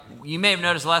you may have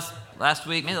noticed last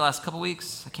week, maybe the last couple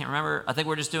weeks, I can't remember. I think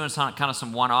we're just doing kind of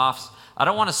some one-offs. I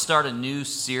don't want to start a new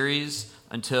series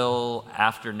until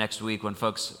after next week when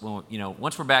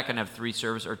once we're back and have 2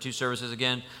 services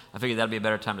again, I figured that'd be a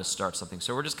better time to start something.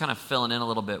 So we're just kind of filling in a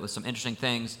little bit with some interesting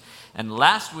things. And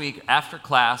last week after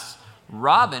class,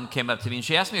 Robin came up to me and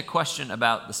she asked me a question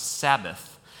about the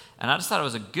Sabbath. And I just thought it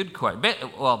was a good question.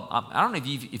 Well, I don't know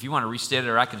if you want to restate it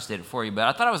or I can state it for you, but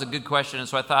I thought it was a good question. And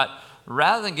so I thought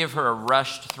rather than give her a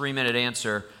rushed 3-minute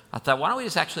answer, I thought, why don't we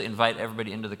just actually invite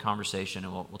everybody into the conversation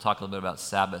and we'll talk a little bit about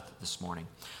Sabbath this morning.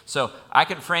 So I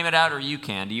can frame it out or you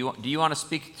can. Do you want to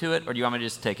speak to it or do you want me to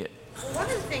just take it? Well, one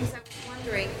of the things I was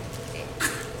wondering,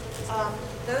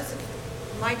 those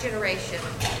of my generation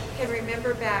can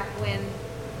remember back when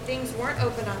things weren't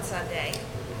open on Sunday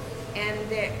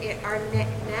and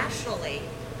nationally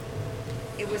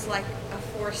it was like a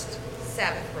forced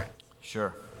Sabbath break.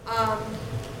 Sure.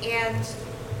 And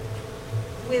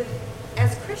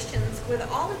as Christians, with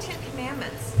all the 10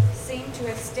 Commandments seem to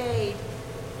have stayed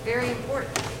very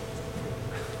important.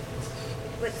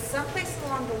 But someplace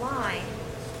along the line,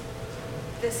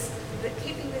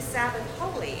 keeping the Sabbath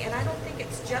holy, and I don't think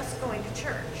it's just going to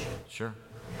church. Sure.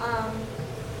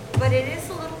 But it is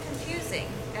a little confusing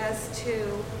as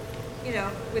to,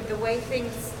 with the way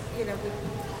things,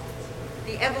 with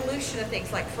the evolution of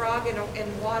things, like frog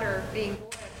and water being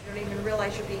boiled. You don't even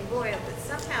realize you're being boiled, but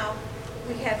somehow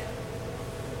we have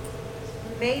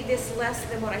made this less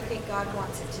than what I think God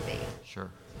wants it to be. Sure.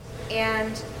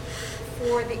 And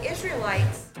for the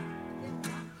Israelites,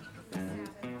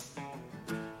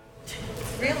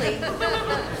 really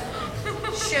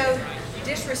showed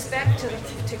disrespect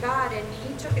to God, and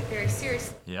he took it very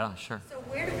seriously. Yeah, sure. So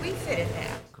where do we fit in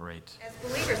that? Great. As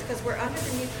believers, because we're under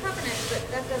the new covenant,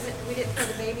 but we didn't throw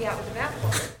the baby out with the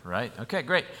bathwater. Right. Okay,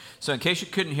 great. So in case you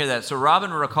couldn't hear that, so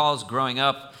Robin recalls growing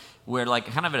up where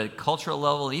kind of at a cultural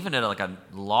level, even at a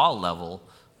law level,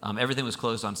 everything was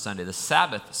closed on Sunday. The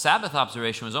Sabbath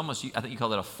observation was almost, I think you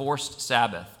call it a forced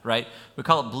Sabbath, right? We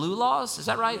call it blue laws, is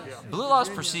that right? Yeah. Blue laws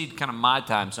precede kind of my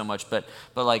time so much, but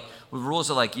with rules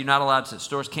of you're not allowed to,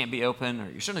 stores can't be open, or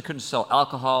you certainly couldn't sell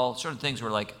alcohol, certain things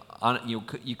were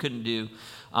you couldn't do.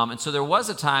 And so there was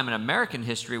a time in American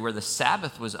history where the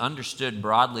Sabbath was understood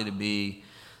broadly to be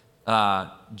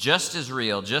just as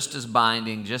real, just as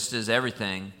binding, just as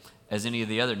everything as any of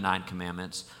the other 9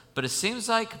 commandments. But it seems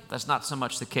like that's not so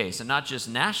much the case. And not just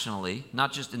nationally,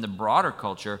 not just in the broader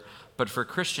culture, but for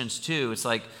Christians too. It's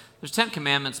like there's 10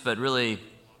 commandments, but really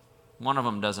one of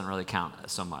them doesn't really count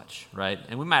so much, right?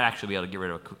 And we might actually be able to get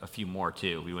rid of a few more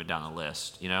too. We went down the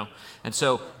list, And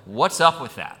so what's up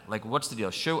with that? What's the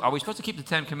deal? Are we supposed to keep the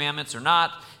 10 commandments or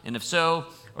not? And if so,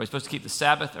 are we supposed to keep the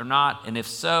Sabbath or not? And if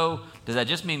so, does that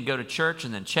just mean go to church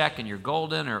and then check and you're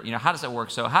golden? Or, how does that work?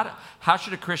 So how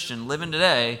should a Christian living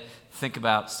today think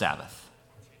about Sabbath?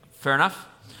 Fair enough?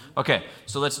 Okay,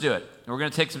 so let's do it. We're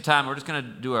going to take some time. We're just going to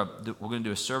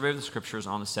do a survey of the scriptures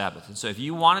on the Sabbath. And so if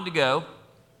you wanted to go,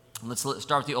 let's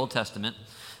start with the Old Testament.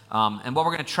 And what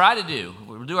we're going to try to do,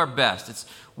 we'll do our best.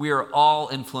 We are all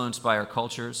influenced by our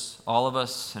cultures, all of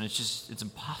us, and it's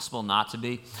impossible not to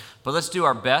be. But let's do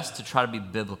our best to try to be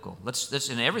biblical. Let's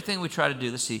in everything we try to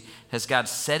do, let's see, has God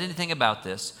said anything about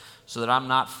this so that I'm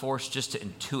not forced just to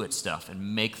intuit stuff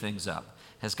and make things up?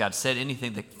 Has God said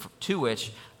anything to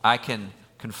which I can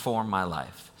conform my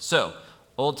life? So,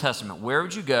 Old Testament, where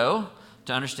would you go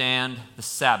to understand the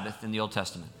Sabbath in the Old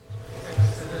Testament?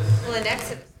 Well, in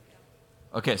Exodus.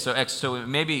 Okay, so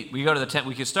maybe we go to the 10.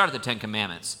 We could start at the 10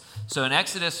 Commandments. So in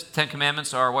Exodus, 10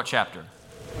 Commandments are what chapter?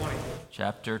 20.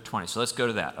 Chapter 20. So let's go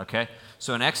to that. Okay.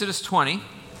 So in Exodus 20, let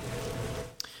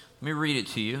me read it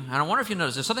to you. And I wonder if you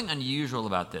notice there's something unusual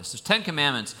about this. There's 10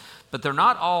 Commandments, but they're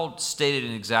not all stated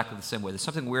in exactly the same way. There's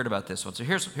something weird about this one. So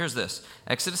here's this.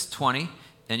 Exodus 20,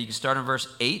 and you can start in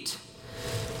verse 8.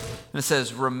 And it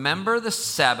says, "Remember the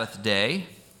Sabbath day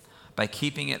by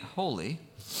keeping it holy.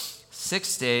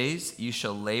 6 days you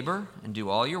shall labor and do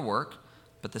all your work,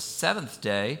 but the 7th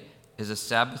day is a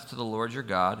Sabbath to the Lord your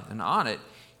God, and on it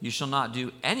you shall not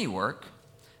do any work,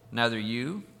 neither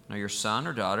you, nor your son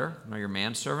or daughter, nor your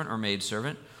manservant or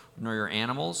maidservant, nor your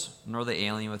animals, nor the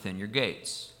alien within your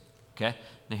gates." Okay?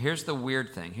 Now here's the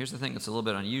weird thing. Here's the thing that's a little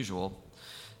bit unusual.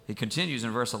 He continues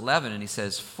in verse 11, and he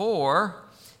says, "For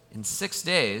in 6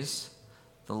 days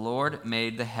the Lord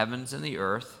made the heavens and the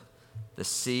earth, the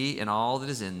sea and all that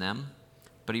is in them,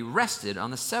 but he rested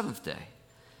on the 7th day.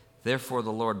 Therefore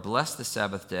the Lord blessed the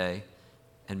Sabbath day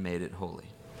and made it holy."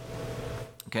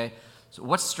 Okay? So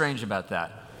what's strange about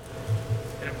that?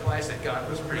 It implies that God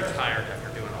was pretty tired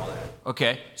after doing all that.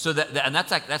 Okay, so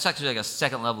that's actually like a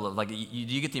second level of like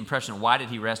you get the impression, why did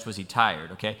he rest? Was he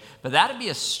tired? Okay, but that'd be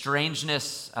a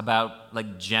strangeness about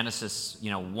like Genesis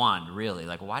 1, really.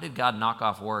 Like, why did God knock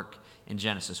off work in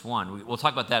Genesis 1? We'll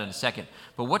talk about that in a second.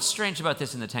 But what's strange about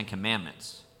this in the Ten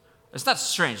Commandments? It's not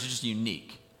strange, it's just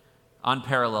unique,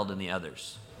 unparalleled in the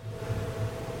others.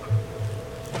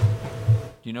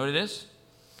 Do you know what it is?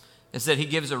 It's that he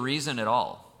gives a reason at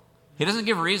all. He doesn't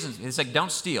give reasons. He's like,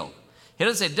 don't steal. He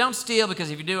doesn't say, don't steal,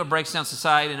 because if you do, it breaks down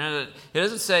society. He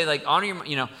doesn't say, like, honor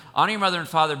your mother and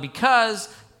father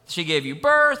because she gave you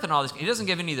birth and all this. He doesn't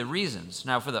give any of the reasons.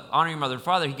 Now, for the honor your mother and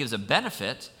father, he gives a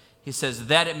benefit. He says,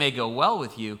 that it may go well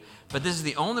with you. But this is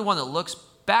the only one that looks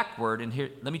backward. And here,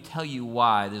 let me tell you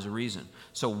why there's a reason.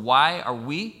 So why are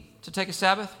we to take a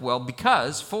Sabbath? Well,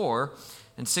 because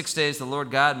in 6 days the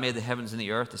Lord God made the heavens and the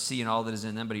earth, the sea and all that is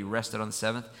in them, but he rested on the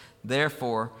seventh.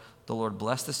 Therefore, the Lord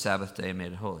blessed the Sabbath day and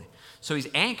made it holy. So he's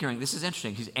anchoring, this is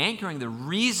interesting, he's anchoring the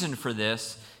reason for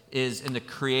this is in the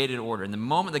created order. In the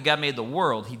moment that God made the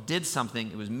world, he did something,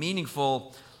 it was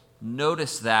meaningful.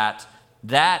 Notice that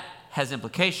has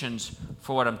implications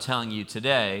for what I'm telling you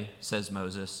today, says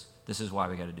Moses. This is why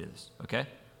we got to do this, okay?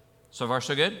 So far,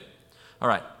 so good? All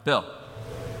right, Bill.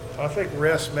 I think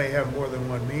rest may have more than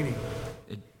one meaning.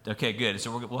 Okay, good.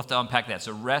 So we'll have to unpack that.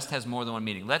 So rest has more than one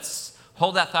meaning. Let's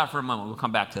hold that thought for a moment. We'll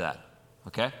come back to that,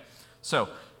 okay? So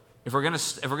if we're going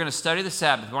to study the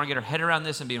Sabbath, we want to get our head around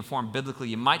this and be informed biblically.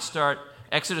 You might start,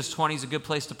 Exodus 20 is a good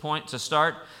place to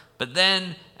start, but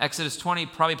then Exodus 20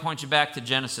 probably points you back to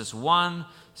Genesis 1,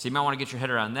 so you might want to get your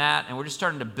head around that, and we're just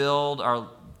starting to build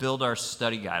our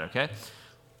study guide, okay?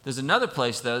 There's another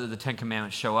place, though, that the Ten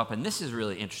Commandments show up, and this is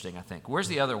really interesting, I think. Where's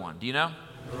the other one? Do you know?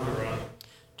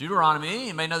 Deuteronomy.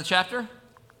 Anybody know the chapter?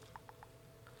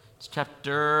 It's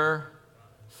chapter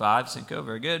 5, Cinco,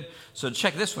 very good. So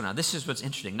check this one out. This is what's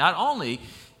interesting. Not only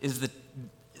is the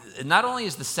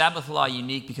Sabbath law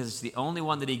unique because it's the only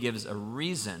one that he gives a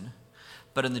reason,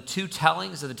 but in the two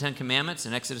tellings of the Ten Commandments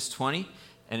in Exodus 20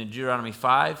 and in Deuteronomy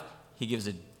 5, he gives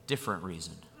a different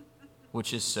reason,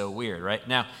 which is so weird, right?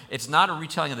 Now, it's not a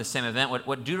retelling of the same event.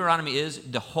 What Deuteronomy is,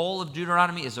 the whole of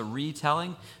Deuteronomy is a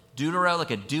retelling. Deutero,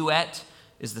 like a duet,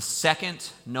 is the second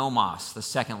nomos, the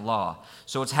second law.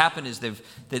 So what's happened is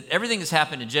everything has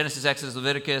happened in Genesis, Exodus,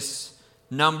 Leviticus,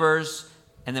 Numbers,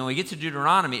 and then when we get to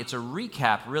Deuteronomy, it's a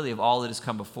recap, really, of all that has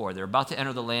come before. They're about to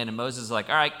enter the land, and Moses is like,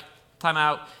 all right, time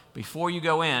out. Before you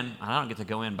go in, I don't get to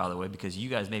go in, by the way, because you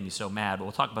guys made me so mad, but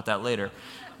we'll talk about that later.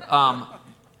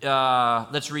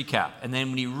 Let's recap. And then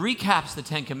when he recaps the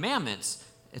Ten Commandments,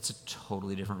 it's a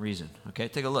totally different reason. Okay,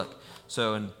 take a look.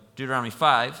 So in Deuteronomy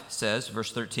 5 says,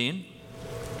 verse 13,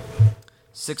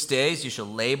 6 days you shall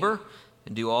labor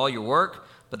and do all your work,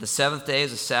 but the seventh day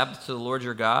is a Sabbath to the Lord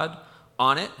your God.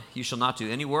 On it you shall not do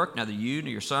any work, neither you,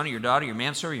 nor your son, or your daughter, your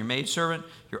manservant, your maidservant,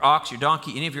 your ox, your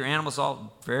donkey, any of your animals,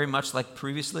 all very much like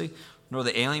previously, nor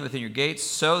the alien within your gates,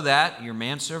 so that your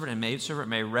manservant and maidservant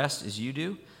may rest as you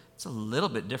do. It's a little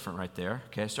bit different right there.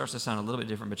 Okay, it starts to sound a little bit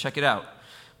different, but check it out.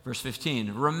 Verse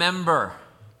 15, remember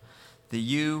that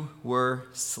you were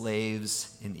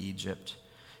slaves in Egypt,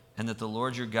 and that the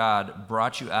Lord your God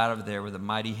brought you out of there with a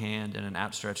mighty hand and an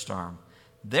outstretched arm.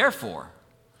 Therefore,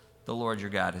 the Lord your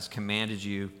God has commanded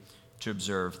you to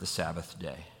observe the Sabbath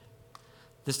day.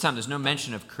 This time there's no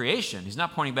mention of creation. He's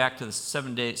not pointing back to the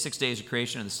 6 days of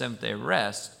creation and the seventh day of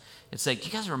rest. It's like, do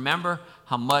you guys remember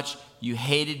how much you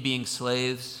hated being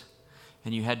slaves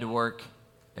and you had to work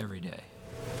every day,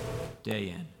 day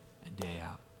in and day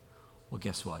out? Well,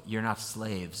 guess what? You're not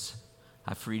slaves.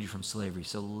 I freed you from slavery,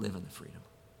 so live in the freedom.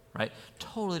 Right?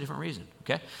 Totally different reason,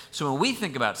 okay? So when we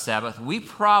think about Sabbath, we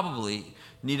probably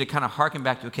need to kind of hearken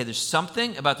back to, okay, there's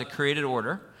something about the created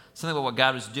order, something about what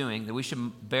God was doing that we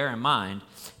should bear in mind,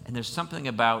 and there's something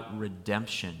about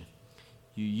redemption.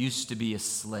 You used to be a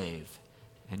slave,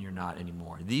 and you're not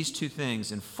anymore. These two things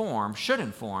should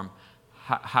inform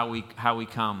how we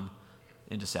come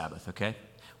into Sabbath, okay?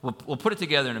 We'll put it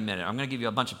together in a minute. I'm going to give you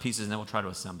a bunch of pieces, and then we'll try to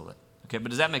assemble it, okay? But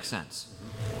does that make sense?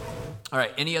 All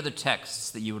right, any other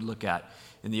texts that you would look at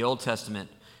in the Old Testament?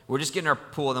 We're just getting our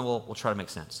pool, and then we'll try to make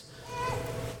sense.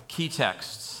 Key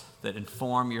texts that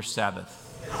inform your Sabbath.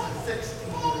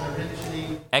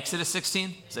 Exodus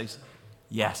 16?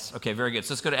 Yes. Okay, very good.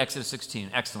 So let's go to Exodus 16.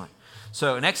 Excellent.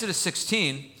 So in Exodus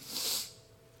 16,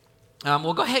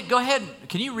 well, go ahead.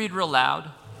 Can you read real loud?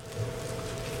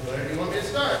 Where do you want me to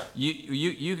start?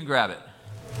 You can grab it.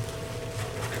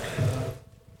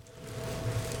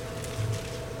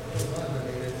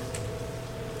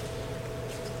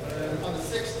 On the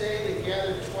sixth day, they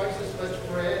gathered twice as much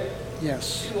bread,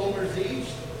 Yes. 2 omers each.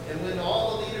 And when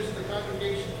all the leaders of the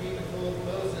congregation came and told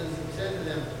Moses and said to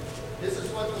them, This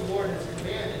is what the Lord has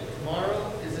commanded.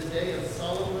 Tomorrow is a day of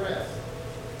solemn rest,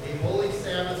 a holy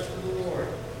Sabbath to the Lord.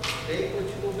 Bake what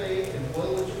you will bake, and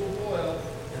boil what you will boil,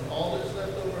 and all that is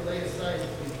left over lay aside to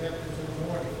be kept until the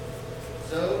morning.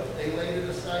 So they laid it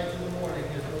aside till the morning,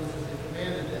 as Moses had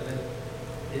commanded them, and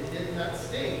it did not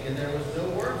stink, and there was no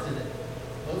worms in it.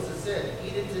 Moses said,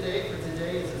 "Eat it today, for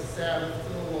today is a Sabbath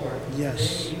to the Lord. Yes.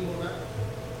 Today you will not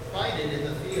find it in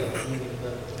the field," meaning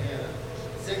the manna.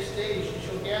 6 days you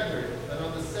shall gather it, but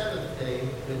on the seventh day,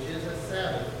 which is a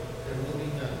Sabbath, there will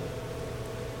be none.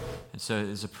 And so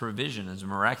there's a provision, there's a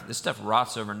miraculous. This stuff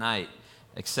rots overnight,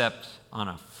 except on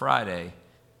a Friday,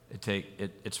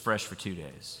 it's fresh for 2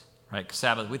 days. Right?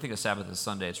 Sabbath, we think of Sabbath as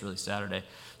Sunday, it's really Saturday.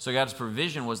 So God's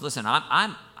provision was, listen,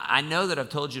 I know that I've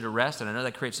told you to rest, and I know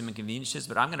that creates some inconveniences,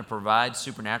 but I'm going to provide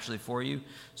supernaturally for you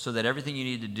so that everything you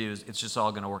need to do, it's just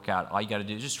all going to work out. All you got to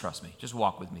do is just trust me. Just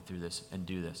walk with me through this and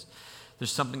do this.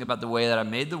 There's something about the way that I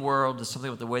made the world, there's something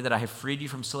about the way that I have freed you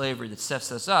from slavery that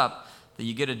sets us up, that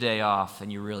you get a day off,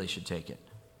 and you really should take it.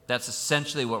 That's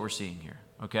essentially what we're seeing here,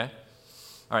 okay?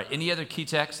 All right, any other key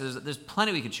texts? There's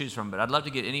plenty we could choose from, but I'd love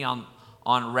to get any on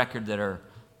record that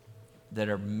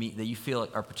you feel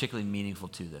are particularly meaningful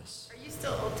to this. Are you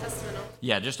still Old Testament?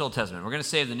 Yeah, just Old Testament. We're going to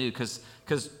save the New because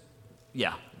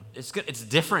yeah, it's good. It's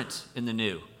different in the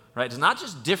New, right? It's not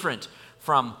just different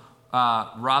from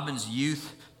Robin's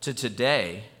youth to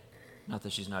today. Not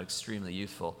that she's not extremely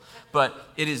youthful, but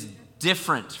it is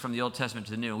different from the Old Testament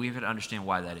to the New. We've got to understand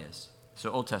why that is. So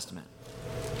Old Testament.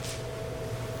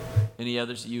 Any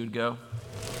others that you would go?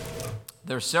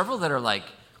 There are several that are like,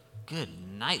 good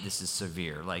night, this is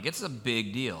severe. Like, it's a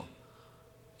big deal.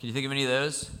 Can you think of any of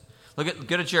those?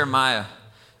 Go to Jeremiah.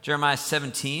 Jeremiah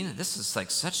 17. This is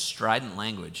like such strident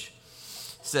language.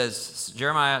 It says,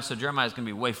 Jeremiah is going to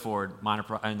be way forward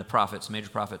in the prophets, major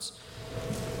prophets.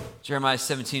 Jeremiah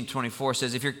 17:24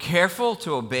 says, "If you're careful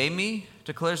to obey me,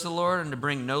 declares the Lord, and to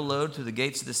bring no load through the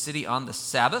gates of the city on the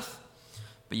Sabbath,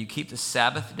 but you keep the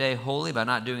Sabbath day holy by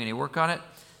not doing any work on it,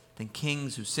 then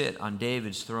kings who sit on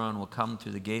David's throne will come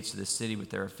through the gates of the city with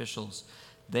their officials.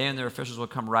 They and their officials will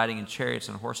come riding in chariots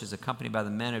and horses, accompanied by the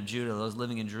men of Judah, those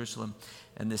living in Jerusalem,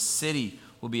 and this city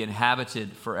will be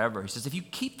inhabited forever." He says, if you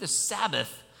keep the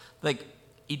Sabbath, like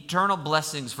eternal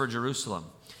blessings for Jerusalem.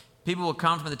 People will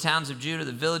come from the towns of Judah,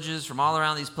 the villages, from all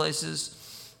around these places,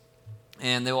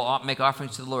 and they will make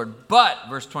offerings to the Lord. But,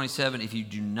 verse 27, if you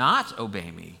do not obey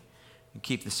me and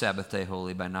keep the Sabbath day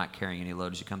holy by not carrying any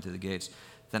load as you come through the gates,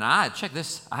 then I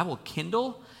will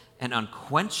kindle an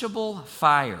unquenchable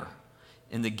fire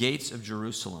in the gates of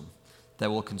Jerusalem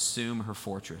that will consume her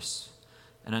fortress.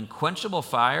 An unquenchable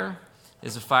fire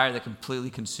is a fire that completely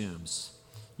consumes.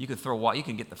 You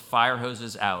can get the fire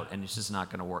hoses out, and it's just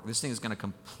not going to work. This thing is going to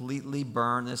completely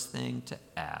burn this thing to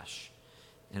ash,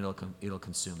 and it'll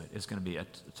consume it. It's going to be a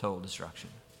total destruction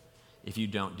if you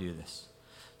don't do this.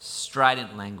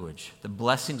 Strident language. The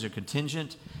blessings are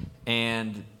contingent,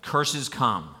 and curses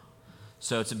come.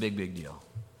 So it's a big, big deal,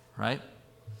 right?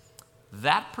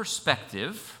 That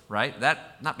perspective, right?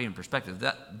 That not being perspective.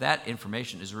 That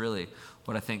information is really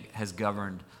what I think has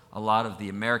governed a lot of the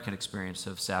American experience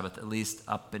of Sabbath, at least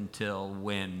up until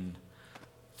when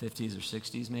 50s or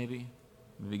 60s, maybe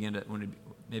maybe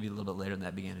a little bit later than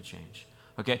that began to change.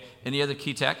 Okay. Any other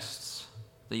key texts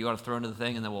that you want to throw into the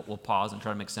thing, and then we'll pause and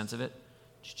try to make sense of it?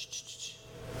 Is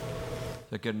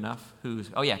that good enough?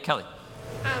 Oh yeah, Kelly.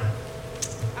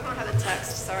 I don't have the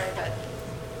text, sorry, but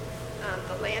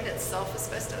the land itself is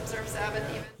supposed to observe Sabbath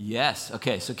even? Yes.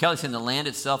 Okay. So Kelly's saying the land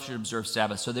itself should observe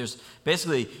Sabbath. So there's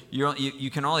basically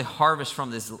you can only harvest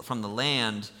from the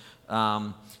land.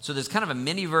 So there's kind of a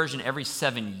mini version every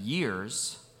 7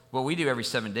 years. What we do every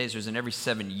 7 days, there's every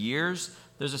 7 years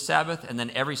there's a Sabbath, and then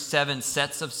every 7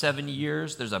 sets of 7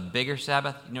 years there's a bigger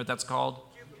Sabbath. You know what that's called?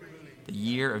 Jubilee. The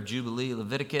year of Jubilee,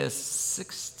 Leviticus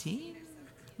 16.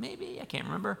 Maybe, I can't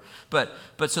remember. But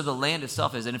so the land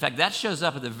itself is, and in fact, that shows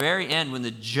up at the very end when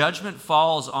the judgment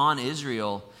falls on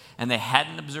Israel and they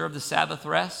hadn't observed the Sabbath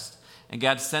rest, and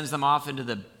God sends them off into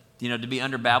to be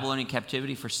under Babylonian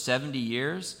captivity for 70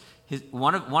 years.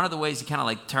 One of the ways he kind of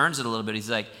like turns it a little bit,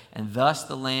 he's like, and thus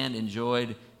the land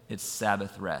enjoyed its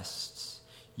Sabbath rests.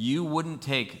 You wouldn't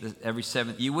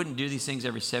you wouldn't do these things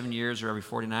every 7 years or every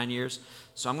 49 years.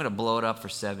 So I'm going to blow it up for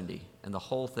 70. And the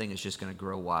whole thing is just going to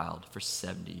grow wild for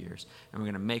 70 years. And we're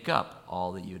going to make up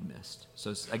all that you had missed.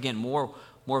 So it's, again, more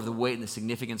of the weight and the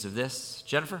significance of this.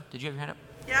 Jennifer, did you have your hand up?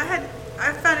 Yeah,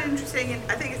 I found it interesting.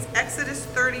 I think it's Exodus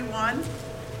 31.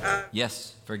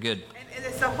 Yes, very good. And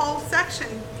it's a whole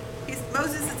section.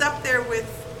 Moses is up there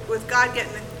with God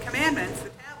getting the commandments, the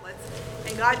tablets,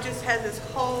 and God just has this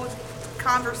whole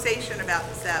conversation about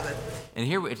the Sabbath. And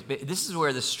here, this is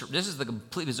where this is the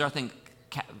complete bizarre thing.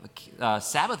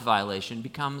 Sabbath violation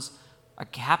becomes a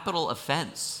capital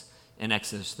offense in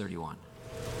Exodus 31.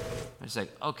 It's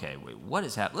like, okay, wait, what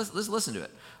is happening? Let's listen to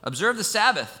it. Observe the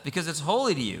Sabbath because it's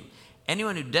holy to you.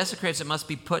 Anyone who desecrates it must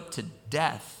be put to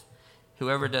death.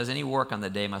 Whoever does any work on the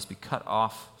day must be cut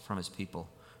off from his people.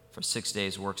 For 6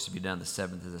 days work is to be done. The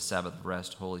seventh is a Sabbath of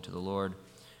rest, holy to the Lord.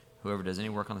 Whoever does any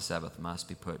work on the Sabbath must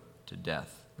be put to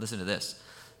death. Listen to this.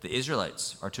 The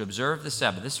Israelites are to observe the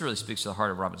Sabbath. This really speaks to the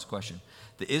heart of Robin's question.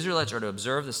 The Israelites are to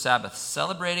observe the Sabbath,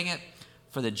 celebrating it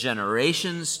for the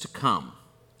generations to come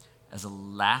as a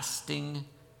lasting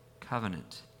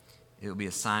covenant. It will be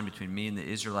a sign between me and the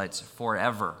Israelites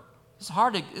forever.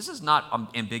 This is not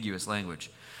ambiguous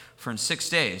language. For in 6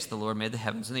 days the Lord made the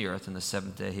heavens and the earth, and the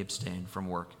seventh day he abstained from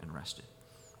work and rested.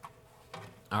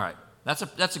 All right. That's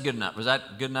a good enough. Was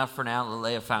that good enough for now to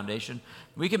lay a foundation?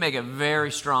 We can make a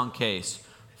very strong case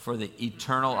for the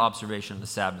eternal observation of the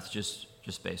Sabbath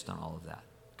just based on all of that.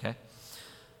 Okay?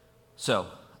 So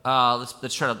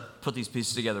let's try to put these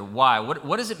pieces together. Why?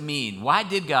 What does it mean? Why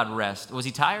did God rest? Was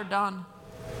he tired, Don?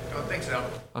 I don't think so.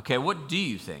 Okay, what do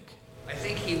you think? I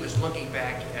think he was looking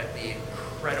back at the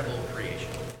incredible creation.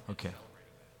 Okay.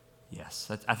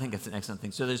 Yes, I think that's an excellent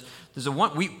thing. So there's a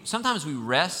one. Sometimes we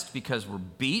rest because we're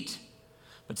beat,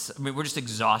 we're just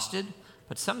exhausted.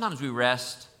 But sometimes we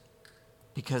rest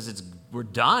because we're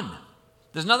done.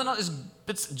 There's nothing else.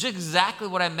 It's just exactly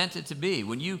what I meant it to be.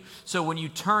 When you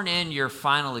turn in your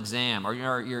final exam or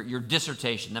your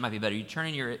dissertation, that might be better. You turn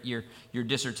in your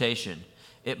dissertation.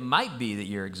 It might be that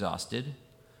you're exhausted,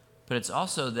 but it's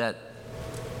also that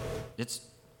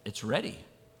it's ready.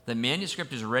 The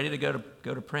manuscript is ready to go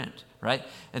to print, right?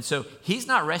 And so he's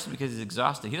not resting because he's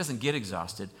exhausted. He doesn't get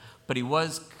exhausted, but he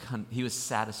was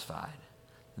satisfied,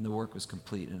 and the work was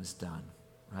complete and it's done,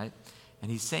 right? And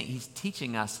he's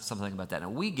teaching us something about that. Now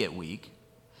we get weak,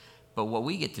 but what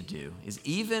we get to do is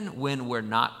even when we're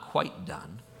not quite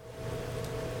done,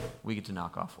 we get to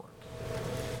knock off work,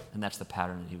 and that's the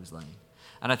pattern that he was laying.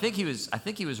 And I think he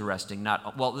was resting.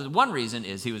 One reason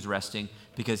is he was resting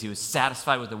because he was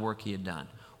satisfied with the work he had done.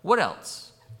 What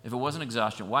else? If it wasn't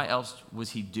exhaustion, why else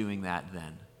was he doing that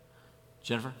then?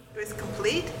 Jennifer? It was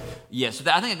complete? Yes,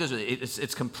 I think it goes with it.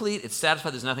 It's complete. It's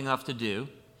satisfied. There's nothing left to do.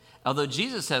 Although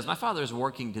Jesus says, my Father is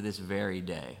working to this very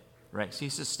day, right? So he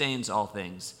sustains all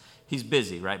things. He's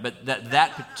busy, right? But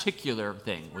that particular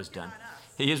thing was done.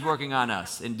 He is working on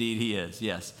us. Indeed, he is.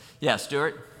 Yes. Yeah,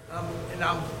 Stuart? And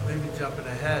I'm maybe jumping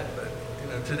ahead, but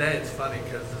today it's funny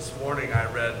because this morning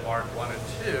I read Mark 1 and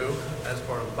 2 as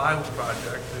part of the Bible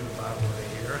Project through the Bible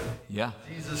in a year. And yeah.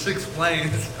 Jesus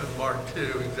explains in Mark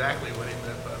 2 exactly what he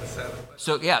meant by the Sabbath.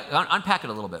 So yeah, unpack it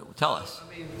a little bit. Tell us.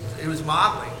 I mean, it was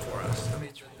modeling for us. I mean,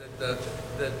 the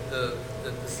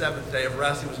seventh day of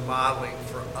rest, he was modeling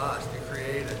for us to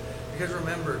create it. Because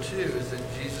remember too is that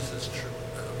Jesus is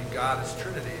God is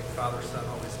Trinity, Father, Son,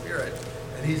 Holy Spirit,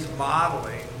 and he's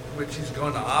modeling, which he's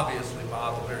going to obviously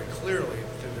model very clearly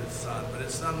through his Son, but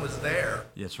his Son was there.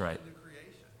 That's right. In the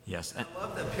creation. Yes. And I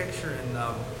love that picture,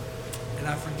 and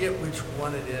I forget which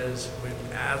one it is when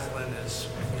Aslan is,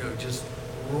 just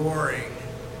roaring.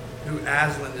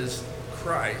 Aslan is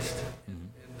Christ in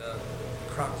the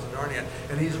Chronicles of Narnia,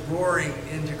 and he's roaring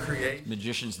into creation.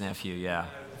 Magician's nephew, yeah.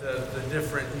 The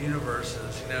different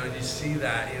universes, and you see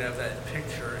that, that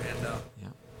picture,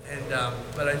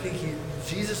 but I think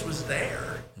Jesus was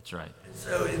there. That's right. And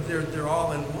so they're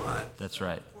all in one. That's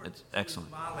right. It's excellent.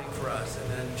 Modeling for us,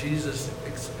 and then Jesus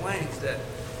explains that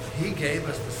he gave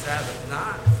us the Sabbath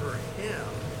not for him,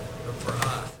 but for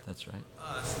us. That's right.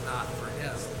 Us, not for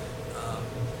him.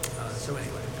 So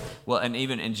anyway. Well,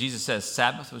 and Jesus says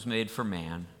Sabbath was made for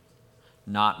man,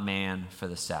 not man for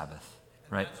the Sabbath.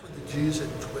 Right? That's what the Jews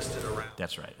had twisted around.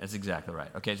 That's right. That's exactly right.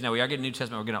 Okay, so now we are getting New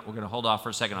Testament. We're gonna hold off for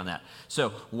a second on that. So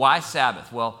why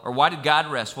Sabbath? Well, or why did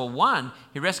God rest? Well, one,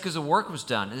 he rested because the work was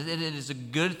done. It is a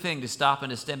good thing to stop and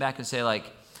to stand back and say, like,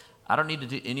 I don't need to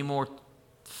do any more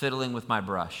fiddling with my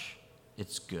brush.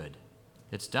 It's good.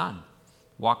 It's done.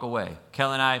 Walk away.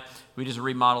 Kelly and I, we just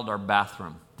remodeled our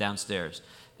bathroom downstairs,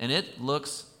 and it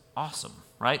looks awesome,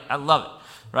 right? I love it.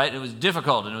 Right? It was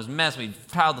difficult and it was messy. We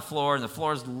piled the floor and the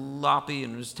floor is loppy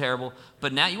and it was terrible.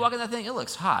 But now you walk in that thing, it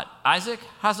looks hot. Isaac,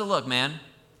 how's it look, man?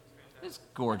 It's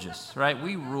gorgeous, right?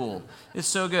 We rule. It's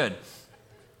so good.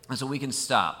 And so we can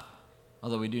stop.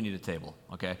 Although we do need a table,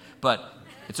 okay? But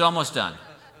it's almost done.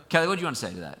 Kelly, what do you want to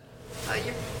say to that?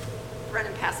 You're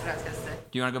running past what I was going to say.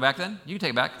 Do you want to go back then? You can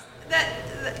take it back.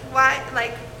 Why,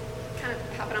 kind of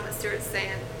helping on what Stuart's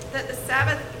saying, that the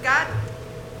Sabbath, God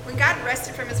When God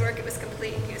rested from his work, it was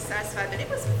complete and he was satisfied, but it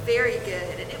was very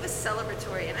good and it was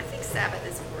celebratory. And I think Sabbath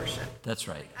is worship. That's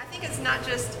right. I think it's not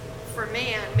just for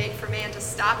man, made for man to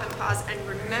stop and pause and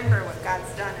remember what God's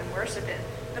done and worship it.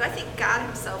 But I think God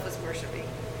himself was worshiping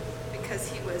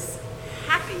because he was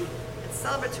happy and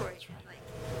celebratory.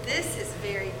 Like, this is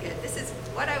very good. This is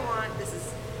what I want.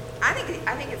 I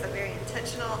think it's a very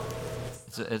intentional.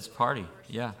 It's a party,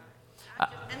 yeah.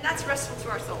 And that's restful to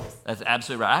our souls. That's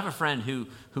absolutely right. I have a friend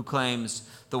who claims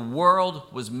the world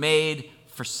was made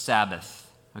for Sabbath.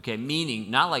 Okay,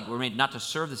 meaning not like we're made not to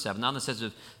serve the Sabbath, not in the sense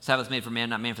of Sabbath made for man,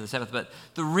 not man for the Sabbath, but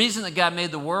the reason that God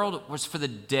made the world was for the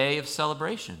day of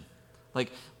celebration.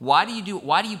 Like, why do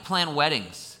you plan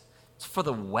weddings? It's for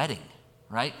the wedding,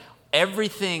 right?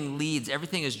 Everything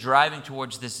is driving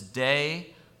towards this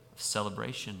day of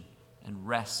celebration and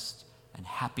rest and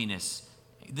happiness.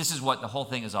 This is what the whole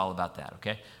thing is all about, that,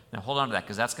 okay? Now hold on to that,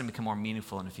 because that's going to become more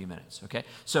meaningful in a few minutes, okay?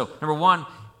 So, number one,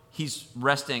 he's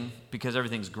resting because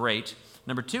everything's great.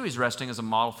 Number two, he's resting as a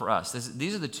model for us.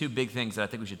 These are the two big things that I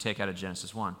think we should take out of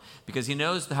Genesis 1, because he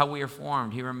knows how we are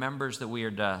formed. He remembers that we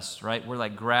are dust, right? We're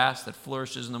like grass that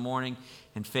flourishes in the morning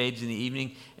and fades in the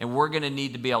evening, and we're going to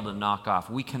need to be able to knock off.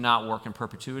 We cannot work in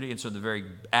perpetuity, and so the very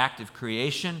act of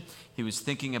creation, he was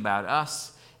thinking about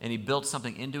us, and he built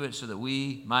something into it so that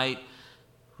we might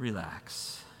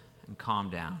relax and calm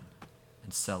down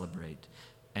and celebrate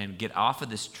and get off of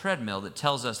this treadmill that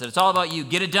tells us that it's all about you.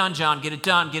 Get it done, John. Get it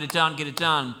done, get it done, get it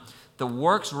done. The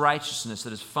works righteousness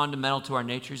that is fundamental to our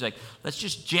nature. He's like, let's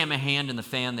just jam a hand in the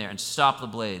fan there and stop the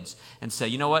blades and say,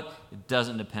 you know what? It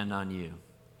doesn't depend on you.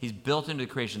 He's built into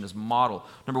the creation this model.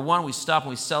 Number one, we stop and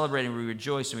we celebrate and we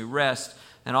rejoice and we rest.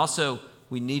 And also,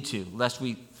 we need to, lest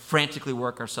we frantically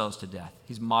work ourselves to death.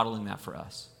 He's modeling that for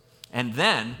us. And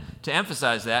then, to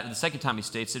emphasize that, the second time he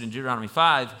states it in Deuteronomy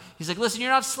 5, he's like, listen, you're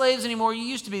not slaves anymore. You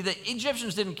used to be. The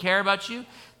Egyptians didn't care about you.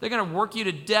 They're going to work you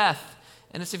to death.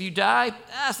 And if you die,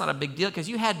 that's not a big deal because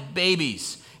you had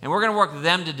babies. And we're going to work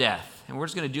them to death. And we're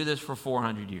just going to do this for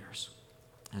 400 years.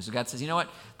 And so God says, you know what?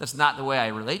 That's not the way I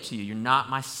relate to you. You're not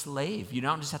my slave. You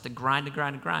don't just have to grind and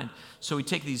grind and grind. So we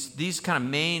take these kind of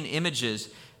main images,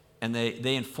 and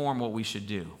they inform what we should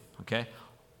do, okay?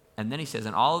 And then he says,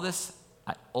 in all of this,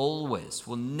 I always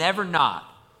will never not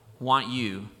want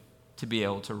you to be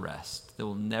able to rest. There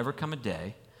will never come a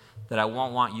day that I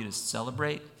won't want you to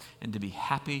celebrate and to be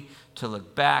happy, to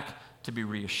look back, to be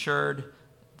reassured.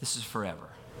 This is forever.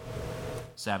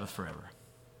 Sabbath forever.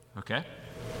 Okay?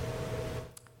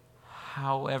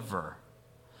 However,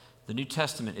 the New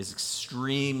Testament is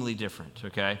extremely different,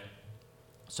 okay?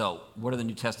 So, what are the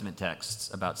New Testament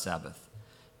texts about Sabbath?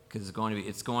 Because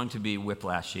it's going to be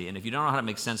whiplashy. And if you don't know how to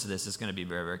make sense of this, it's going to be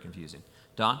very, very confusing.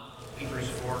 Don? Hebrews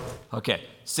 4. Okay.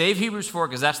 Save Hebrews 4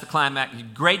 because that's the climax.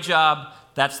 Great job.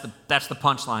 That's the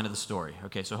punchline of the story.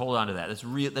 Okay, so hold on to that.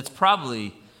 That's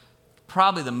probably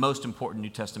the most important New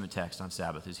Testament text on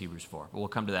Sabbath is Hebrews 4. But we'll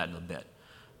come to that in a bit.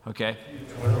 Okay?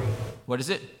 Matthew 12. What is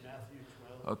it? Matthew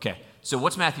 12. Okay. So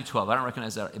what's Matthew 12? I don't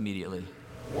recognize that immediately.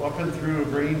 Walking through a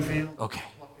grain field. Okay.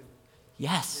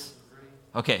 Yes.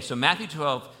 Okay, so Matthew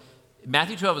 12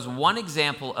 is one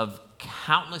example of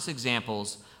countless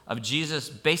examples of Jesus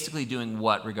basically doing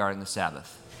what regarding the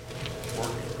Sabbath?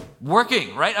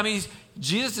 Working, right? I mean,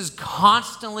 Jesus is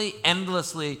constantly,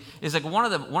 endlessly, it's like one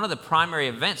of the primary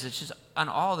events. It's just on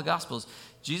all the Gospels.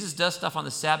 Jesus does stuff on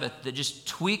the Sabbath that just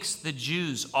tweaks the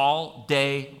Jews all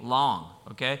day long,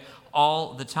 okay?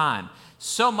 All the time.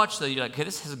 So much so you're like, okay,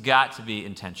 this has got to be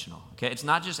intentional, okay? It's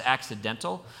not just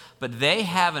accidental, but they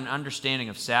have an understanding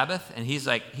of Sabbath, and he's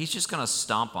just going to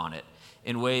stomp on it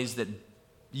in ways that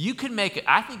you could make it.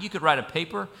 I think you could write a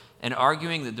paper and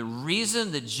arguing that the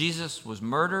reason that Jesus was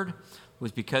murdered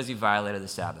was because he violated the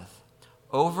Sabbath.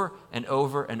 Over and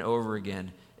over and over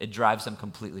again, it drives them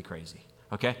completely crazy,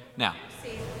 okay? Now.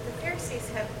 See, the Pharisees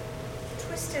have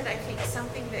twisted, I think,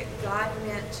 something that God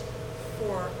meant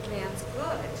for man's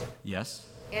good Yes.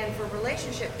 and for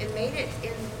relationship and made it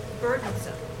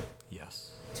burdensome. Yes.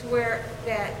 To where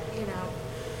that,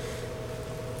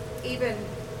 even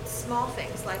small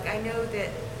things, like I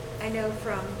know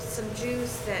from some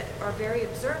Jews that are very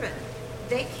observant,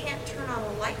 they can't turn on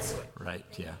a light switch. Right,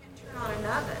 They yeah. can't turn on an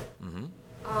oven. Mm-hmm.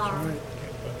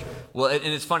 Well, and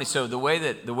it's funny. So the way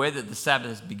that the Sabbath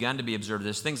has begun to be observed,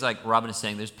 there's things like Robin is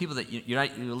saying. There's people that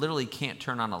you literally can't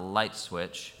turn on a light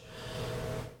switch,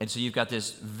 and so you've got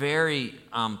this very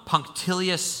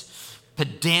punctilious,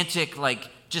 pedantic,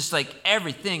 just like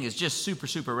everything is just super,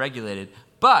 super regulated.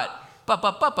 But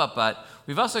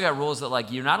we've also got rules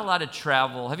that you're not allowed to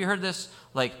travel. Have you heard this?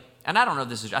 And I don't know if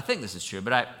this is. I think this is true,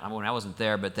 but I wasn't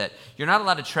there. But that you're not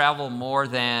allowed to travel more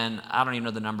than, I don't even know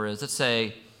what the number is. Let's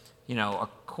say a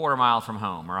quarter mile from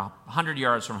home or 100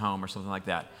 yards from home or something like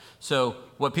that. So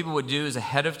what people would do is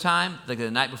ahead of time, like the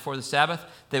night before the Sabbath,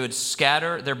 they would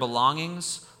scatter their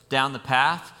belongings down the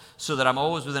path so that I'm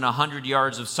always within 100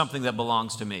 yards of something that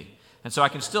belongs to me. And so I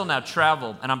can still now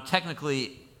travel, and I'm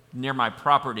technically near my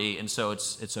property, and so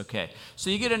it's okay. So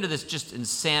you get into this just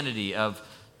insanity of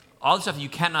all the stuff you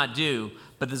cannot do,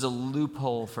 but there's a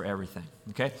loophole for everything,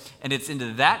 okay? And it's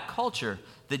into that culture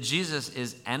that Jesus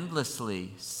is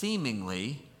endlessly,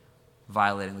 seemingly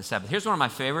violating the Sabbath. Here's one of my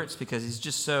favorites because he's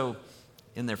just so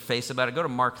in their face about it. Go to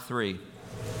Mark 3.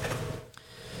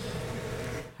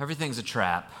 Everything's a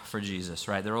trap for Jesus,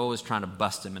 right? They're always trying to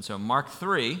bust him. And so Mark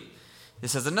 3, it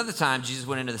says, another time Jesus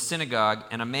went into the synagogue,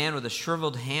 and a man with a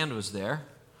shriveled hand was there.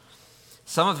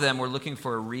 Some of them were looking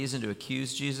for a reason to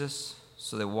accuse Jesus,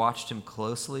 so they watched him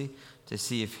closely to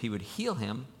see if he would heal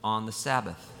him on the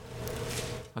Sabbath.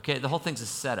 Okay, the whole thing's a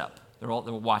setup. They're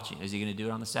watching. Is he going to do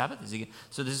it on the Sabbath?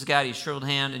 So this guy, he's shriveled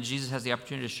hand, and Jesus has the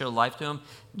opportunity to show life to him.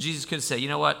 Jesus could say, you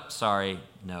know what? Sorry,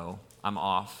 no, I'm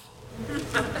off.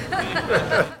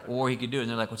 Or he could do it, and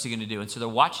they're like, what's he going to do? And so they're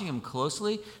watching him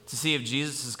closely to see if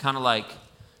Jesus is kind of like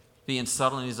being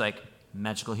subtle, and he's like,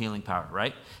 magical healing power,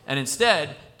 right? And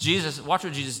instead, watch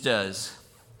what Jesus does.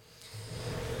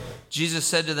 Jesus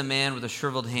said to the man with a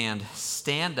shriveled hand,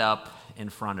 stand up in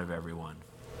front of everyone.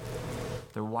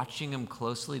 They're watching him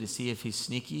closely to see if he's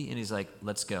sneaky, and he's like,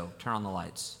 let's go. Turn on the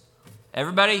lights.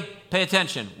 Everybody, pay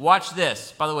attention. Watch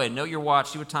this. By the way, note your watch.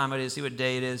 See what time it is. See what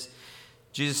day it is.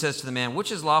 Jesus says to the man,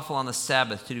 which is lawful on the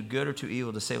Sabbath, to do good or to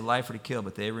evil, to save life or to kill?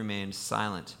 But they remained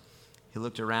silent. He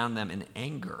looked around them in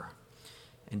anger,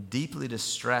 and deeply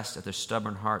distressed at their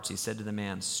stubborn hearts, he said to the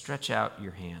man, stretch out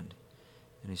your hand.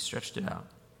 And he stretched it out,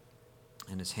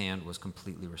 and his hand was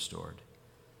completely restored.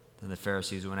 Then the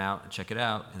Pharisees went out and checked it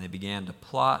out, and they began to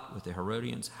plot with the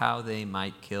Herodians how they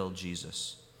might kill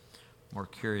Jesus. More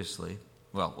curiously,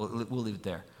 we'll leave it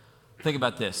there. Think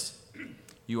about this.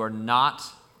 You are not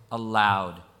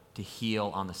allowed to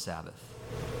heal on the Sabbath.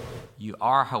 You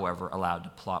are, however, allowed to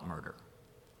plot murder.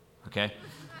 Okay?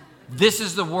 This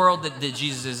is the world that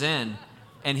Jesus is in,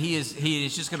 and he is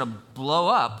just going to blow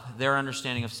up their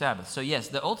understanding of Sabbath. So yes,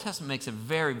 the Old Testament makes a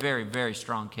very, very, very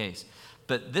strong case.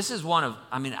 But this is one of,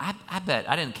 I bet,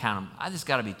 I didn't count them. I just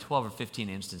got to be 12 or 15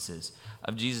 instances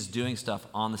of Jesus doing stuff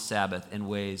on the Sabbath in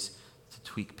ways to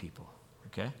tweak people.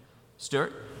 Okay?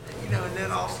 Stuart? And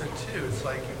then also, too, it's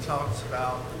like he talks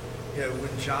about,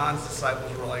 when John's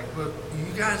disciples were like, look,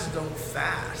 you guys don't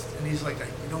fast. And he's like,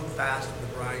 you don't fast when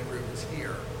the bridegroom is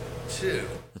here, too.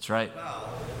 That's right.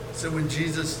 Well, so when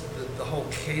Jesus, the whole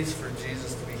case for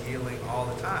Jesus to be healing all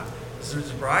the time is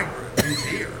there's a bridegroom who's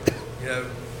here.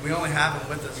 We only have him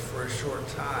with us for a short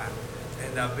time.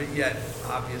 But yet,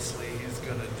 obviously, he's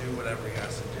going to do whatever he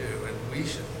has to do. And we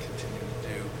should continue to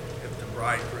do if the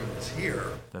bridegroom is here.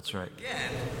 That's right.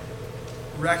 Again,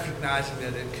 recognizing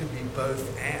that it could be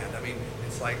both and.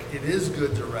 It's like it is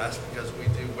good to rest because we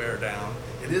do wear down.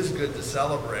 It is good to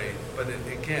celebrate. But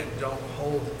again, don't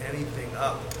hold anything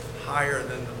up higher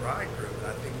than the bridegroom. And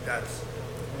I think that's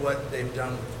what they've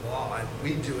done with law. And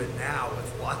we do it now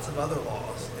with lots of other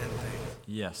laws and things.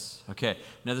 Yes. Okay.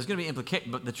 Now, there's going to be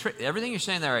implications, but everything you're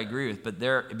saying there I agree with, but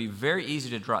it'd be very easy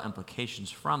to draw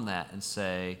implications from that and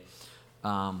say,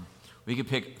 we could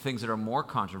pick things that are more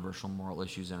controversial moral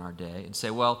issues in our day and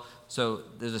say, well, so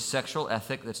there's a sexual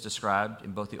ethic that's described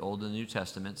in both the Old and the New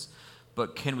Testaments,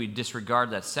 but can we disregard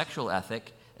that sexual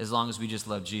ethic as long as we just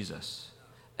love Jesus?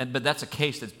 But that's a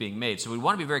case that's being made. So we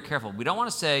want to be very careful. We don't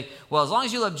want to say, well, as long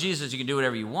as you love Jesus, you can do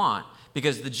whatever you want.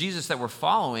 Because the Jesus that we're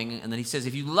following, and then he says,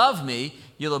 if you love me,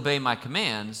 you'll obey my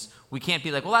commands. We can't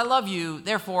be like, well, I love you,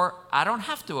 therefore I don't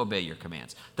have to obey your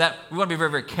commands. We want to be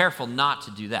very, very careful not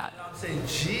to do that. I'm saying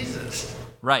Jesus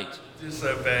right.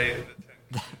 disobeyed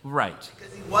the Ten Commandments. Right.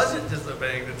 Because he wasn't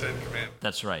disobeying the Ten Commandments.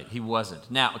 That's right. He wasn't.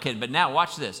 But now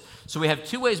watch this. So we have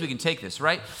two ways we can take this,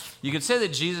 right? You could say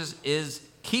that Jesus is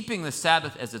keeping the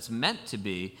Sabbath as it's meant to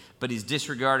be, but he's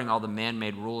disregarding all the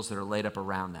man-made rules that are laid up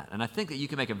around that. And I think that you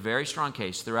can make a very strong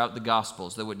case throughout the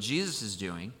Gospels that what Jesus is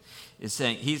doing is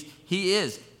saying he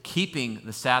is keeping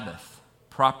the Sabbath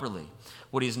properly.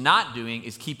 What he's not doing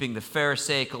is keeping the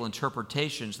Pharisaical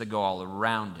interpretations that go all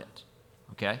around it.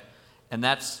 Okay? And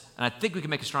I think we can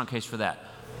make a strong case for that.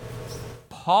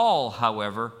 Paul,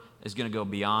 however, is going to go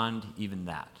beyond even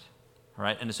that. All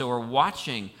right? And so we're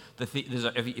watching if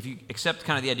you accept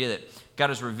kind of the idea that God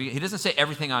has revealed, he doesn't say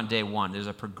everything on day one. There's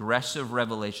a progressive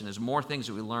revelation. There's more things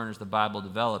that we learn as the Bible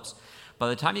develops. By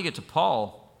the time you get to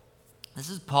Paul, this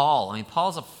is Paul.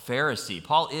 Paul's a Pharisee.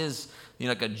 Paul is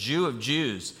like a Jew of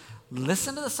Jews.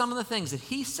 Listen to some of the things that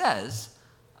he says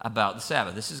about the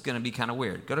Sabbath. This is going to be kind of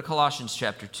weird. Go to Colossians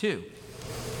chapter 2.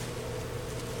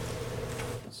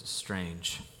 This is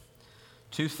strange.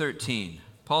 2:13.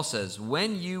 Paul says,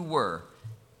 when you were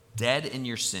dead in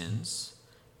your sins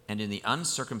and in the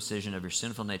uncircumcision of your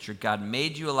sinful nature, God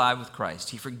made you alive with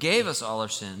Christ. He forgave us all our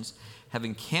sins,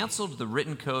 having canceled the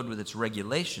written code with its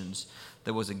regulations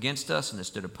that was against us and that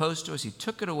stood opposed to us. He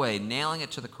took it away, nailing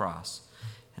it to the cross.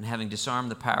 And having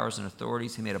disarmed the powers and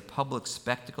authorities, he made a public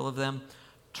spectacle of them,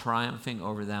 triumphing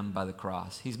over them by the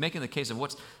cross. He's making the case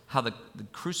of how the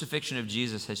crucifixion of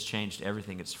Jesus has changed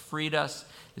everything. It's freed us.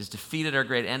 It's defeated our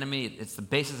great enemy. It's the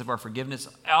basis of our forgiveness.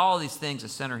 All these things are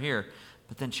center here.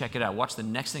 But then check it out. Watch the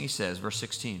next thing he says, verse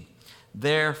 16.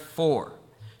 Therefore,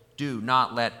 do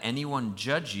not let anyone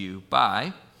judge you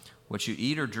by what you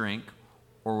eat or drink,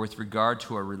 or with regard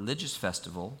to a religious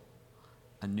festival,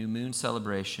 a new moon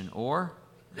celebration, or,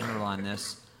 underline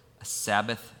this, a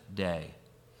Sabbath day.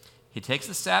 He takes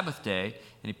the Sabbath day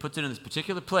and he puts it in this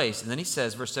particular place, and then he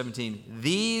says, verse 17,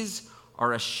 these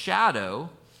are a shadow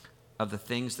of the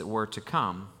things that were to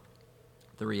come.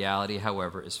 The reality,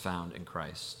 however, is found in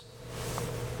Christ.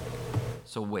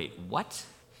 So wait, what?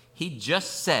 He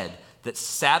just said that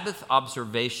Sabbath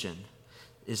observation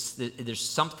there's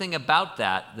something about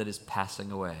that is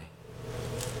passing away.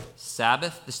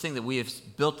 Sabbath, this thing that we have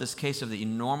built this case of the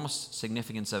enormous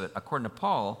significance of it, according to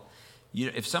Paul,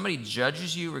 if somebody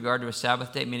judges you regard to a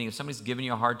Sabbath day, meaning if somebody's giving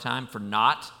you a hard time for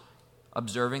not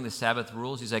observing the Sabbath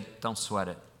rules, he's like, don't sweat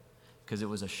it, because it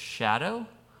was a shadow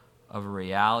of a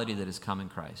reality that has come in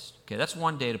Christ. Okay, that's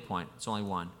one data point. It's only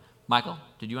one. Michael,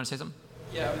 did you want to say something?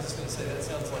 Yeah, I was just going to say that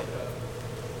sounds like,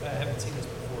 I haven't seen this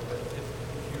before, but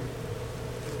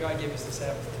if God gave us the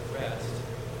Sabbath to rest,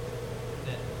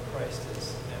 then Christ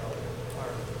is now our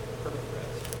perfect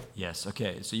rest. Yes,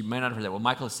 okay. So you might not have heard that. Well,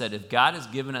 Michael said, if God has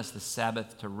given us the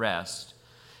Sabbath to rest,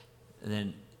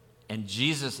 and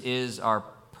Jesus is our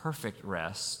perfect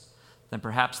rest, then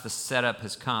perhaps the setup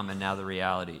has come and now the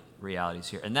reality is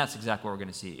here. And that's exactly what we're going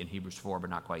to see in Hebrews 4,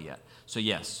 but not quite yet. So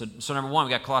yes, so number one,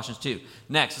 we got Colossians 2.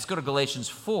 Next, let's go to Galatians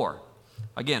 4.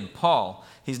 Again, Paul,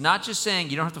 he's not just saying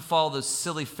you don't have to follow those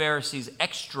silly Pharisees'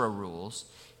 extra rules.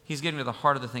 He's getting to the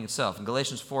heart of the thing itself. In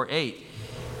Galatians 4:8,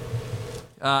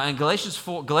 and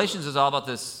Galatians is all about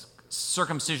this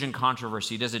circumcision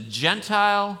controversy. Does a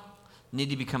Gentile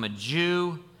need to become a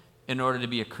Jew in order to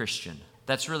be a Christian?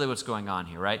 That's really what's going on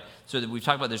here, right? So that we've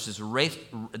talked about there's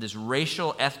this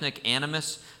racial, ethnic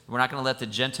animus. We're not going to let the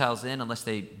Gentiles in unless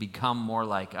they become more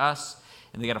like us,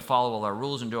 and they got to follow all our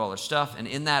rules and do all our stuff. And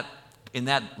in that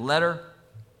letter,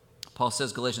 Paul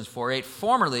says, Galatians 4:8,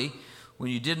 formerly, when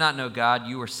you did not know God,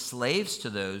 you were slaves to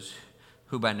those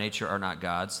who by nature are not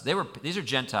gods. These are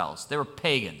Gentiles. They were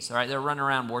pagans, all right? They were running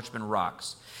around worshiping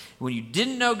rocks. When you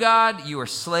didn't know God, you were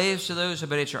slaves to those who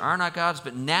by nature are not gods.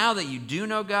 But now that you do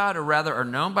know God, or rather are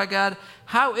known by God,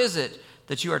 how is it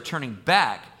that you are turning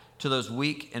back to those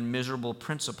weak and miserable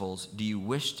principles? Do you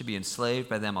wish to be enslaved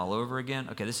by them all over again?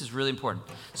 Okay, this is really important.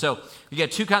 So you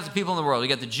got two kinds of people in the world. You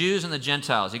got the Jews and the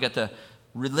Gentiles. You got the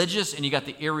religious and you got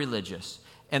the irreligious.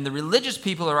 And the religious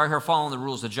people are out here following the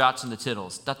rules, the jots and the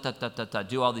tittles.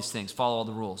 Do all these things, follow all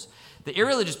the rules. The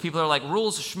irreligious people are like,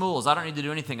 rules are schmools. I don't need to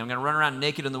do anything. I'm going to run around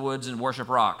naked in the woods and worship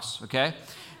rocks, okay?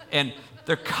 And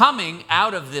they're coming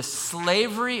out of this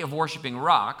slavery of worshiping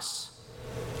rocks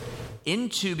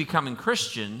into becoming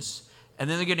Christians, and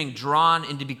then they're getting drawn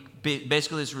into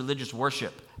basically this religious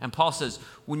worship. And Paul says,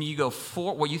 when you go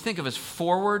what you think of as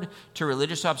forward to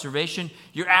religious observation,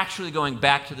 you're actually going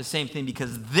back to the same thing,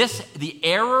 because the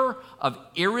error of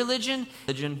irreligion,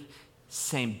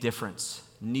 same difference.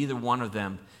 Neither one of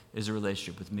them is a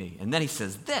relationship with me. And then he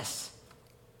says this.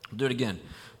 I'll do it again.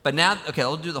 But now, okay,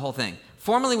 I'll do the whole thing.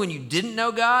 Formerly, when you didn't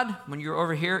know God, when you were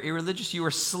over here, irreligious, you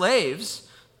were slaves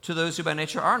to those who by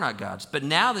nature are not gods. But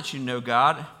now that you know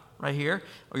God right here,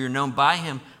 or you're known by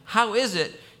him, how is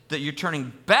it that you're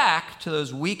turning back to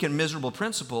those weak and miserable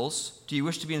principles? Do you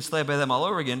wish to be enslaved by them all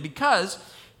over again? Because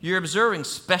you're observing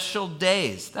special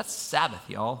days. That's Sabbath,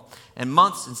 y'all. And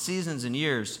months and seasons and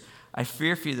years. I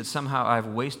fear for you that somehow I've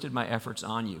wasted my efforts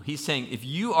on you. He's saying if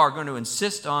you are going to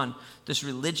insist on this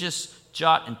religious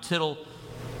jot and tittle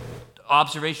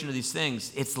observation of these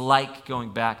things, it's like going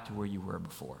back to where you were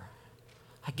before.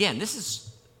 Again, this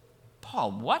is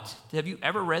Paul. What? Have you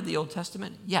ever read the Old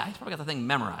Testament? Yeah, he's probably got the thing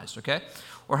memorized, okay?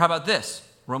 Or how about this?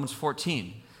 Romans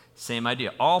 14, same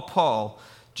idea. All Paul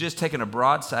just taking a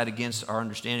broadside against our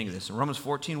understanding of this. In Romans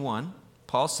 14:1,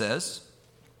 Paul says,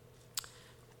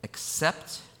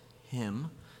 accept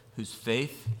him whose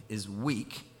faith is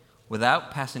weak without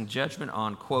passing judgment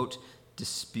on, quote,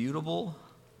 disputable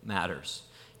matters.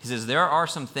 He says there are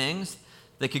some things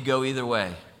that could go either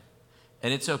way.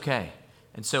 And it's okay.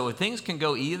 And so if things can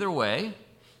go either way,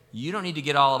 you don't need to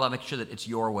get all about making sure that it's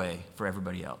your way for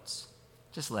everybody else.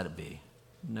 Just let it be.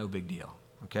 No big deal.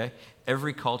 Okay?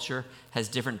 Every culture has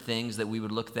different things that we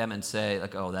would look at them and say,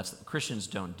 like, oh, Christians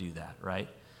don't do that, right?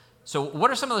 So what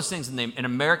are some of those things in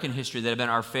American history that have been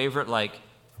our favorite, like,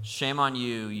 shame on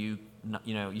you,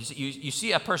 you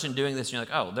see a person doing this and you're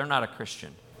like, oh, they're not a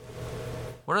Christian.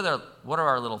 What are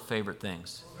our little favorite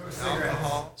things?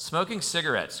 Alcohol. Smoking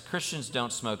cigarettes. Christians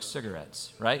don't smoke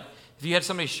cigarettes, right? If you had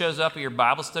somebody shows up at your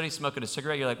Bible study smoking a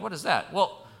cigarette, you're like, what is that?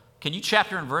 Well, can you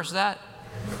chapter and verse that?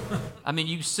 I mean,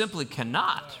 you simply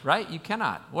cannot, right? You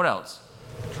cannot. What else?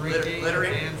 Drinking,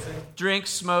 Littering. dancing. Drink,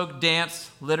 smoke,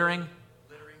 dance, littering.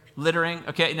 Littering.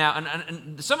 Okay, now,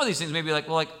 and some of these things may be like,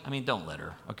 well, don't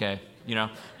litter, okay?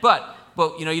 But,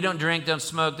 you don't drink, don't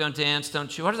smoke, don't dance, don't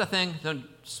chew. What is that thing? Don't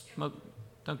smoke,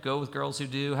 don't go with girls who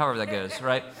do, however that goes,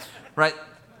 right? Right?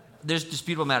 There's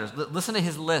disputable matters. Listen to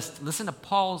his list. Listen to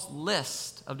Paul's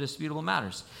list of disputable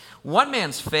matters. One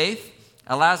man's faith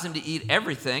allows him to eat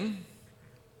everything,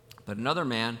 but another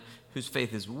man whose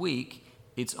faith is weak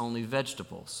eats only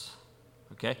vegetables.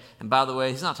 Okay? And by the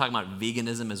way, he's not talking about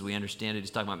veganism as we understand it.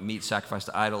 He's talking about meat sacrificed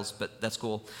to idols, but that's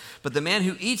cool. But the man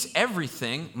who eats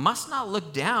everything must not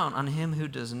look down on him who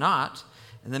does not,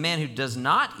 and the man who does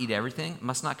not eat everything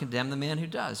must not condemn the man who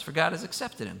does, for God has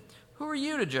accepted him. Who are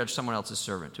you to judge someone else's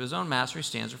servant? To his own master he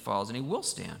stands or falls, and he will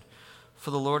stand,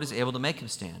 for the Lord is able to make him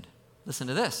stand. Listen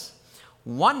to this.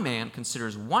 One man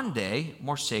considers one day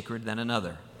more sacred than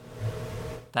another.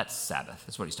 That's Sabbath.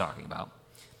 That's what he's talking about.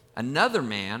 Another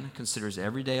man considers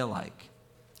every day alike.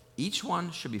 Each one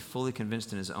should be fully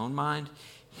convinced in his own mind.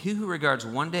 He who regards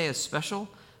one day as special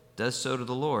does so to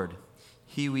the Lord.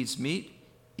 He who eats meat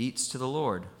eats to the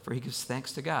Lord, for he gives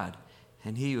thanks to God.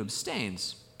 And he who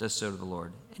abstains does so to the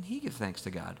Lord, and he gives thanks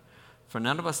to God. For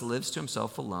none of us lives to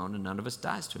himself alone, and none of us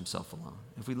dies to himself alone.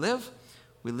 If we live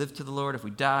to the Lord. If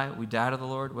we die to the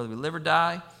Lord. Whether we live or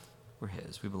die, we're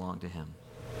his. We belong to him.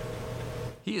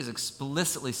 He is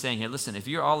explicitly saying here, listen, if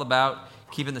you're all about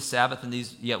keeping the Sabbath and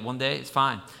these, one day, it's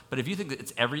fine. But if you think that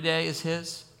it's every day is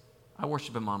his, I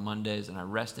worship him on Mondays and I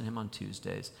rest in him on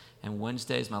Tuesdays. And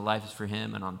Wednesdays, my life is for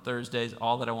him. And on Thursdays,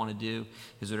 all that I want to do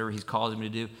is whatever he's calling me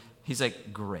to do. He's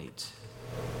like, great.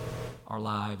 Our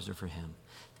lives are for him.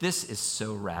 This is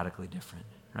so radically different,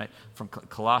 right? From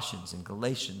Colossians and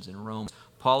Galatians and Romans,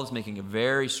 Paul is making a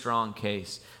very strong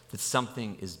case that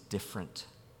something is different.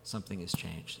 Something has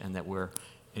changed, and that we're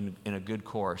in a good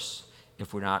course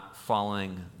if we're not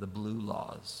following the blue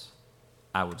laws,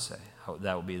 I would say.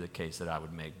 That would be the case that I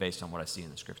would make based on what I see in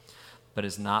the scripture. But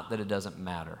it's not that it doesn't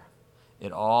matter.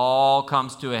 It all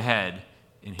comes to a head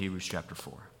in Hebrews chapter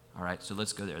 4. All right, so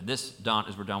let's go there. This, Don,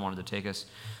 is where Don wanted to take us.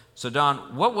 So,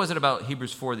 Don, what was it about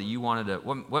Hebrews 4 that you wanted to,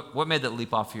 what made that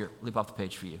leap off the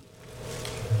page for you?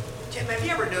 Tim, have you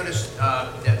ever noticed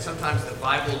that sometimes the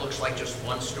Bible looks like just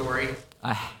one story?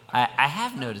 I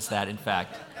have noticed that, in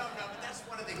fact. No, but that's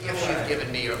one of the gifts you've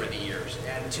given me over the years.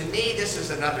 And to me, this is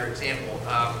another example.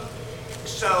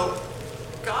 So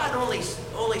God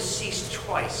only ceased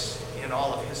twice in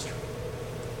all of history.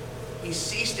 He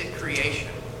ceased at creation.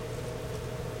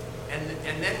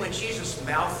 And then when Jesus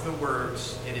mouthed the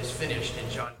words, "It is finished," in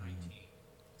John 19,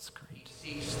 That's great.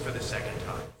 he ceased for the second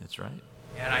time. That's right.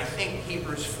 And I think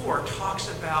Hebrews 4 talks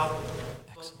about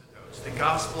both of those, the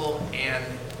gospel and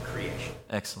creation.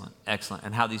 Excellent.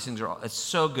 And how these things are it's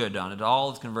so good, Don. It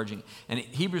all is converging. And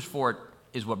Hebrews 4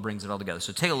 is what brings it all together.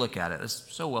 So take a look at it. It's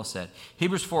so well said.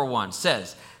 Hebrews 4:1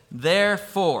 says,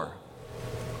 therefore,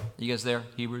 you guys there?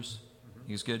 Hebrews?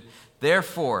 You guys good?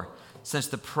 Therefore, since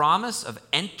the promise of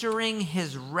entering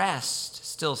his rest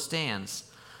still stands,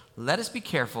 let us be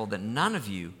careful that none of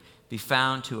you be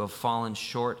found to have fallen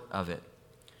short of it.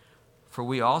 For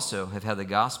we also have had the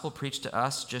gospel preached to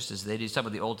us just as they did. He's talking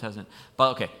about the Old Testament.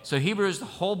 But okay, so Hebrews, the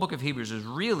whole book of Hebrews is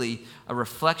really a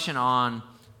reflection on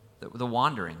the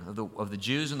wandering of the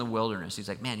Jews in the wilderness. He's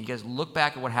like, man, you guys look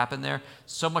back at what happened there.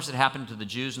 So much that happened to the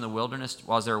Jews in the wilderness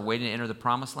while they were waiting to enter the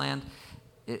promised land.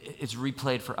 It's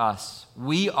replayed for us.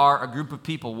 We are a group of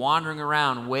people wandering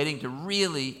around waiting to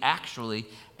really, actually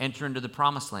enter into the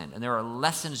promised land. And there are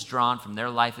lessons drawn from their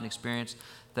life and experience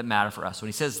that matter for us. When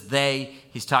he says they,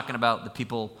 he's talking about the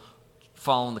people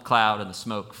following the cloud and the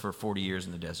smoke for 40 years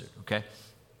in the desert, okay?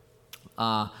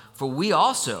 For we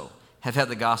also have had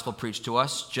the gospel preached to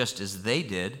us just as they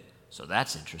did. So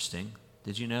that's interesting.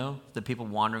 Did you know the people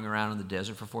wandering around in the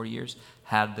desert for 40 years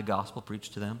had the gospel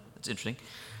preached to them? That's interesting.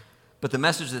 But the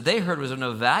message that they heard was of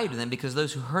no value to them because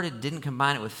those who heard it didn't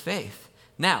combine it with faith.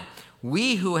 Now,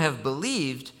 we who have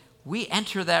believed, we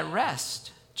enter that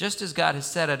rest. Just as God has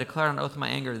said, I declare on oath in my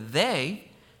anger, they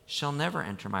shall never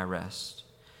enter my rest.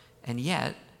 And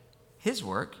yet, his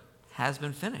work has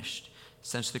been finished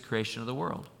since the creation of the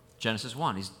world. Genesis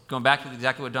 1. He's going back to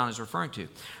exactly what Don is referring to.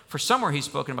 For somewhere he's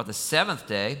spoken about the seventh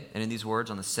day, and in these words,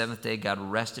 on the seventh day God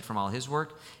rested from all his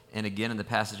work. And again in the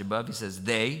passage above, he says,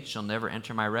 they shall never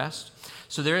enter my rest.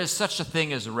 So there is such a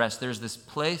thing as rest. There's this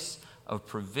place of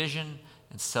provision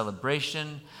and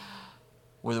celebration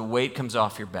where the weight comes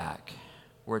off your back,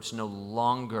 where it's no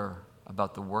longer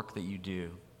about the work that you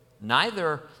do.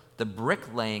 Neither the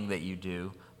bricklaying that you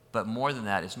do, but more than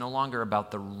that, it's no longer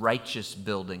about the righteous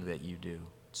building that you do.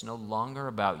 It's no longer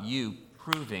about you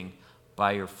proving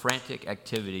by your frantic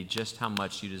activity just how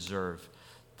much you deserve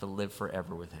to live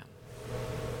forever with him.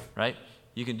 Right?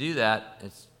 You can do that.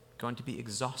 It's going to be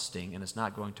exhausting and it's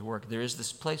not going to work. There is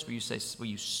this place where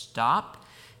you stop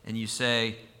and you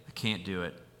say, I can't do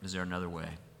it. Is there another way?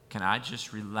 Can I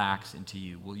just relax into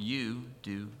you? Will you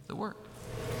do the work?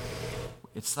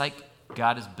 It's like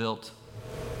God has built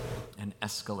an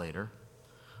escalator,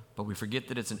 but we forget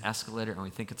that it's an escalator and we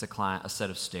think it's a set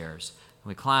of stairs. And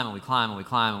we climb and we climb and we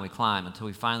climb and we climb until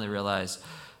we finally realize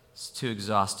it's too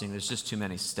exhausting. There's just too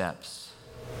many steps.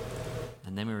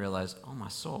 And then we realize, oh, my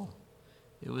soul,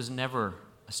 it was never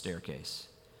a staircase.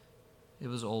 It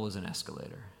was always an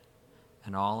escalator.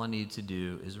 And all I need to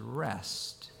do is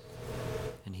rest.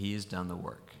 And he has done the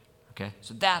work. Okay?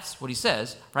 So that's what he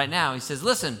says right now. He says,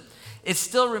 listen, it's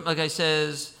still, like I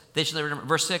says, they shall never remember.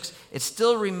 Verse 6, it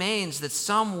still remains that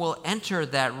some will enter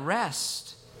that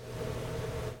rest.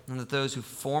 And that those who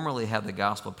formerly had the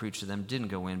gospel preached to them didn't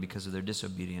go in because of their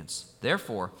disobedience.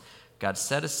 Therefore, God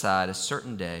set aside a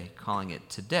certain day, calling it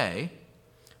today,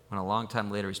 when a long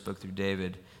time later he spoke through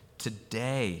David,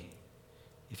 today,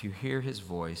 if you hear his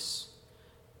voice,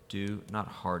 do not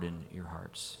harden your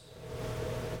hearts.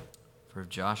 For if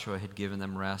Joshua had given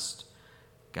them rest,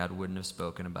 God wouldn't have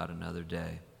spoken about another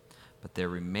day. But there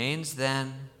remains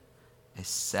then a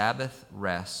Sabbath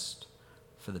rest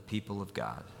for the people of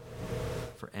God.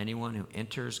 For anyone who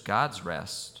enters God's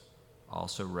rest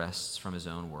also rests from his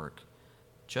own work,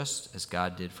 just as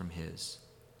God did from his.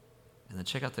 And then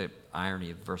check out the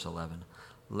irony of verse 11.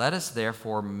 Let us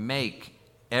therefore make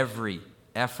every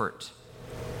effort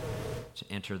to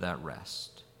enter that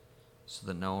rest, so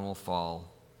that no one will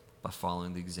fall by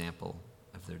following the example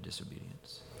of their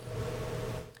disobedience.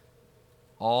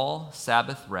 All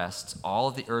Sabbath rests, all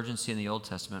of the urgency in the Old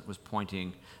Testament was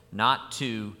pointing not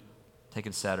to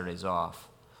taking Saturdays off,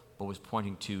 but was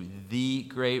pointing to the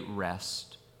great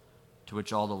rest to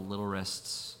which all the little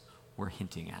rests were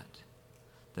hinting at.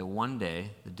 That one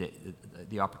day,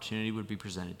 the opportunity would be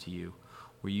presented to you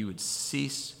where you would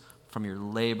cease from your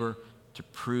labor to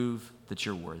prove that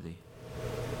you're worthy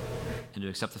and to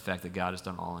accept the fact that God has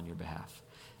done all on your behalf.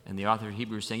 And the author of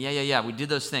Hebrews is saying, yeah, we did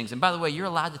those things. And by the way, you're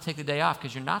allowed to take the day off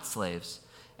because you're not slaves.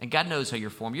 And God knows how you're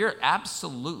formed. You're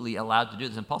absolutely allowed to do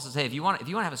this. And Paul says, hey, if you want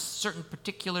to have a certain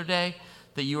particular day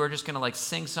that you are just going to like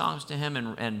sing songs to him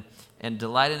and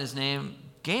delight in his name,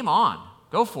 game on.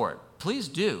 Go for it. Please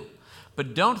do.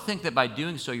 But don't think that by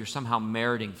doing so you're somehow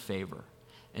meriting favor.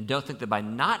 And don't think that by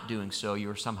not doing so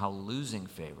you're somehow losing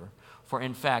favor. For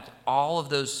in fact, all of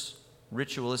those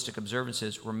ritualistic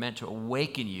observances were meant to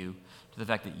awaken you to the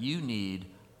fact that you need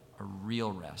a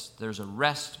real rest. There's a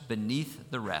rest beneath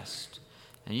the rest.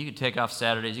 And you could take off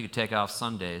Saturdays, you could take off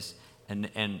Sundays,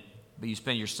 but you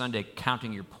spend your Sunday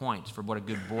counting your points for what a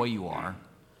good boy you are,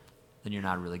 then you're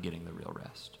not really getting the real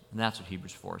rest. And that's what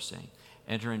Hebrews 4 is saying.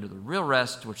 Enter into the real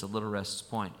rest to which the little rests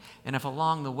point. And if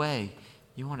along the way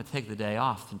you want to take the day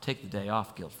off, then take the day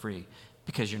off guilt-free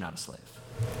because you're not a slave.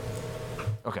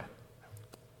 Okay.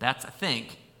 That's, I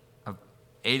think,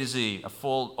 A to Z, a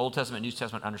full Old Testament, New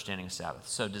Testament understanding of Sabbath.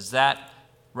 So does that,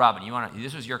 Robin,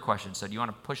 this was your question, so do you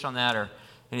want to push on that or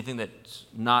anything that's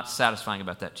not satisfying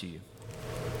about that to you?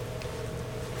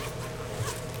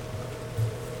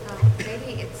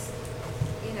 Maybe it's,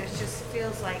 it just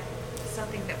feels like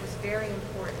something that was very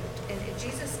important. And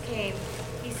Jesus came,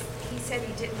 he said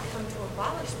he didn't come to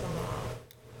abolish the law,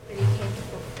 but he came to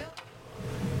fulfill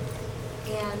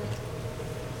it. And,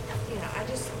 I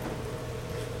just...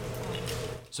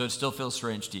 So it still feels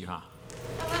strange to you, huh?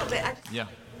 A little bit. Yeah.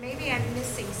 Maybe I'm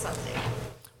missing something.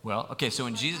 Well, okay, so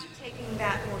when Jesus... I'm taking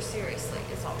that more seriously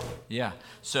is all. Yeah.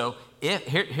 So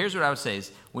here's what I would say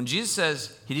is when Jesus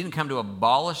says he didn't come to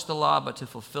abolish the law, but to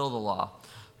fulfill the law,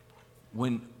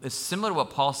 when it's similar to what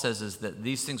Paul says is that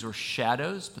these things were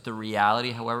shadows, but the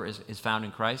reality, however, is found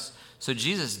in Christ. So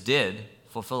Jesus did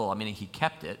fulfill the law, meaning he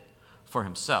kept it for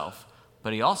himself,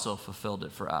 but he also fulfilled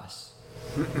it for us.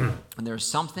 And there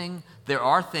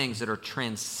are things that are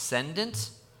transcendent,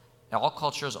 all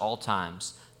cultures, all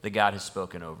times, that God has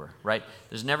spoken over, right?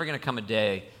 There's never going to come a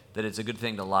day that it's a good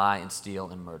thing to lie and steal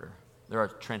and murder. There are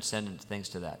transcendent things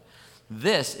to that.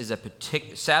 This is a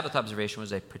particular, Sabbath observation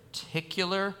was a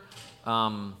particular, it's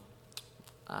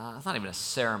not even a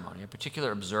ceremony, a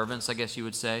particular observance, I guess you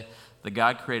would say, that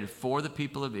God created for the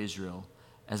people of Israel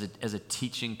as a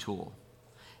teaching tool.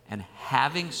 And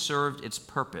having served its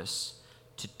purpose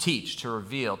to teach, to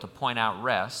reveal, to point out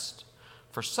rest,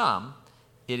 for some,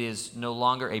 it is no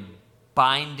longer a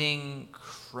binding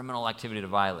criminal activity to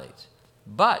violate.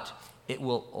 But it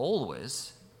will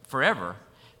always, forever,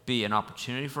 be an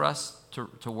opportunity for us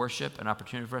to worship, an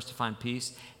opportunity for us to find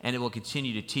peace, and it will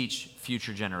continue to teach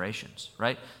future generations,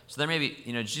 right? So there may be,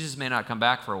 Jesus may not come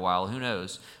back for a while, who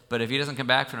knows? But if he doesn't come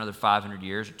back for another 500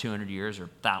 years or 200 years or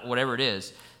whatever it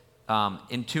is,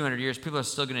 in 200 years, people are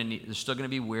still going to they're still going to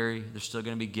be weary, they're still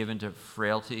going to be given to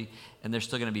frailty, and they're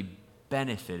still going to be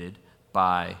benefited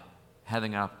by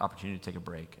having an opportunity to take a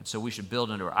break. And so I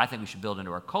think we should build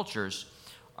into our cultures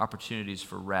opportunities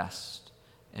for rest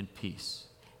and peace.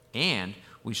 And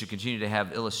we should continue to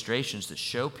have illustrations that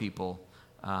show people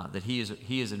that he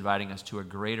is inviting us to a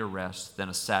greater rest than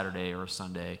a Saturday or a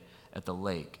Sunday at the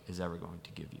lake is ever going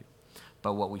to give you.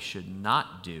 But what we should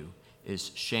not do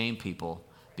is shame people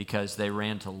because they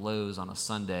ran to Lowe's on a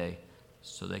Sunday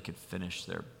so they could finish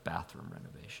their bathroom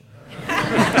renovation.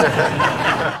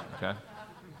 Okay?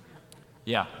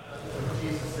 Yeah.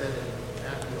 Jesus said in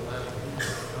Matthew 11,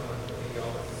 "Come unto me,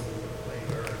 all who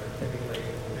labor and are heavy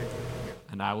laden,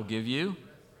 and I will give you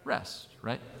rest,"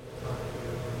 right?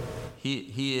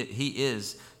 He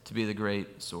is to be the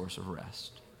great source of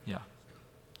rest. Yeah.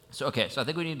 So I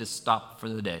think we need to stop for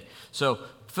the day. So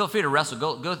feel free to wrestle.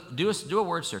 Go do a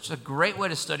word search. It's a great way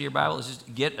to study your Bible is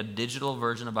just get a digital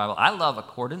version of Bible. I love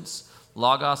Accordance.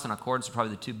 Logos and Accordance are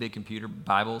probably the two big computer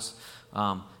Bibles.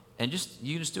 And you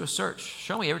can just do a search.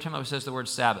 Show me every time it says the word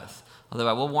Sabbath. Although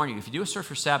I will warn you, if you do a search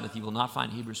for Sabbath, you will not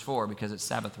find Hebrews 4 because it's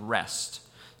Sabbath rest.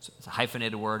 So it's a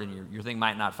hyphenated word, and your thing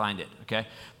might not find it, okay?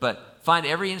 But find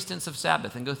every instance of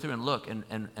Sabbath and go through and look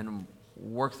and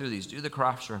work through these. Do the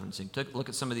cross-referencing. Look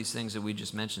at some of these things that we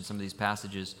just mentioned, some of these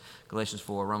passages, Galatians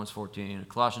 4, Romans 14,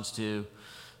 Colossians 2,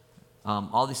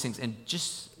 all these things, and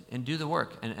do the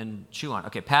work and chew on it.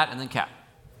 Okay, Pat and then Kat.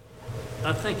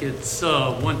 I think it's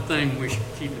one thing we should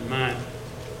keep in mind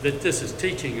that this is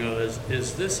teaching us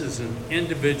is this is an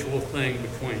individual thing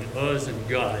between us and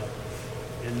God.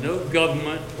 And no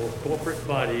government or corporate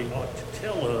body ought to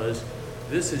tell us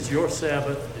this is your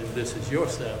Sabbath and this is your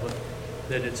Sabbath,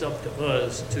 that it's up to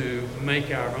us to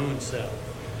make our own Sabbath.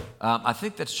 I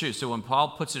think that's true. So when Paul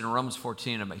puts it in Romans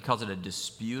 14, he calls it a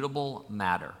disputable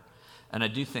matter. And I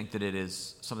do think that it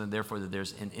is something, therefore, that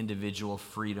there's an individual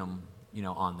freedom,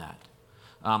 on that.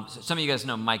 So some of you guys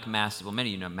know Mike Massey. Well, many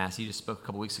of you know Massey. He just spoke a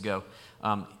couple weeks ago.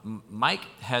 Mike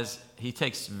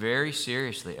takes very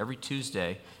seriously every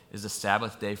Tuesday is a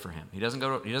Sabbath day for him. He doesn't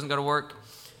go to work,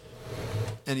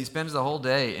 and he spends the whole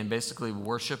day in basically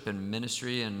worship and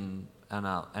ministry and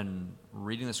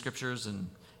reading the scriptures, and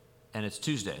it's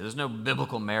Tuesday. There's no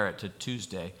biblical merit to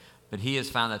Tuesday, but he has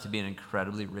found that to be an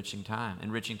incredibly enriching time.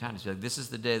 He's like, this is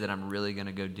the day that I'm really going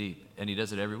to go deep, and he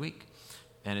does it every week,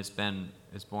 and it's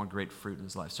borne great fruit in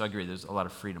his life. So I agree. There's a lot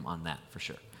of freedom on that for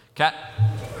sure. Kat?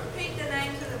 Can you repeat the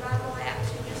names of the Bible apps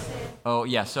you just said? Oh,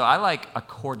 yeah. So I like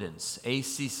Accordance,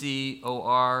 ACCORDANCE,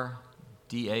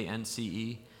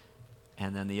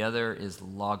 and then the other is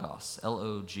Logos,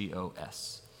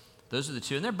 LOGOS. Those are the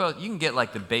two, and they're both, you can get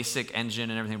like the basic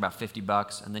engine and everything about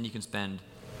 $50, and then you can spend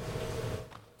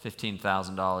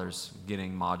 $15,000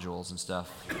 getting modules and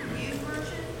stuff. U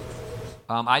version?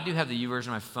 I do have the U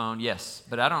version on my phone, yes,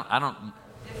 but I don't.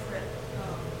 Different.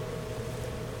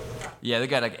 Yeah, they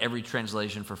got like every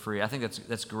translation for free. I think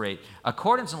that's great.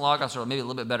 Accordance and Logos are maybe a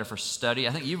little bit better for study.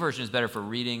 I think YouVersion is better for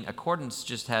reading. Accordance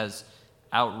just has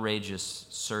outrageous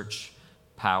search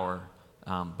power,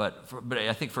 but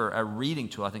I think for a reading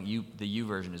tool, I think the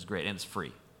YouVersion is great and it's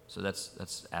free. So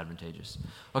that's advantageous.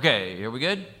 Okay, are we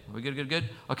good? Are we good?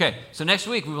 Okay, so next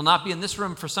week we will not be in this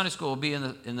room for Sunday school. We'll be in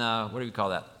the what do we call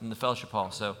that? In the fellowship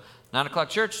hall. So 9 o'clock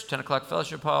church, 10 o'clock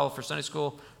fellowship hall for Sunday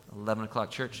school, 11 o'clock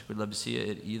church. We'd love to see you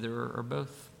at either or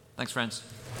both. Thanks, friends.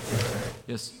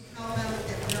 Yes? Tell them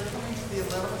if they're coming to the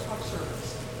 11 o'clock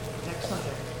service next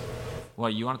Sunday.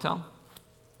 What, you want to tell them?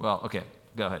 Well, okay,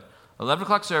 go ahead. 11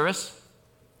 o'clock service.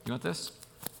 You want this?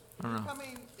 I don't know.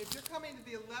 If you're coming to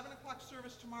the 11 o'clock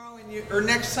service tomorrow or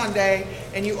next Sunday,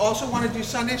 and you also want to do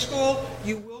Sunday school,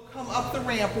 you will come up the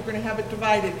ramp. We're going to have it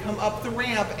divided. Come up the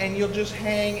ramp, and you'll just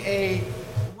hang a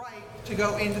right to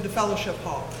go into the fellowship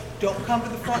hall. Don't come to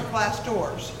the front glass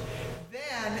doors.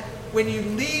 Then when you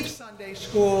leave Sunday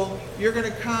school, you're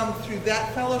going to come through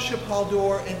that fellowship hall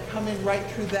door and come in right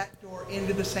through that door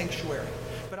into the sanctuary.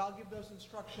 But I'll give those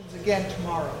instructions again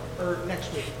tomorrow, or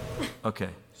next week. Okay.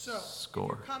 So, if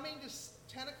Score. you're coming to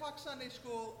 10 o'clock Sunday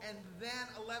school and then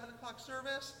 11 o'clock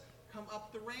service, come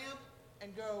up the ramp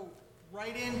and go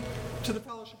right in to the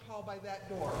fellowship hall by that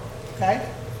door, okay?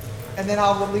 And then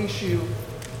I'll release you.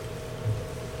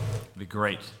 Be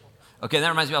great. Okay, that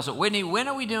reminds me also, Whitney, when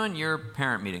are we doing your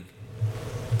parent meeting?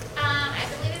 I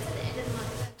believe it's at the end of the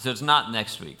month. So it's not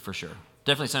next week, for sure.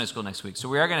 Definitely Sunday school next week. So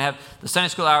we are going to have, the Sunday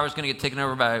school hour is going to get taken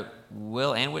over by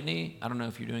Will and Whitney. I don't know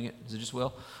if you're doing it. Is it just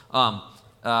Will?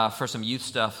 For some youth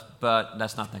stuff, but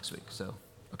that's not next week. So,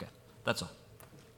 okay, that's all.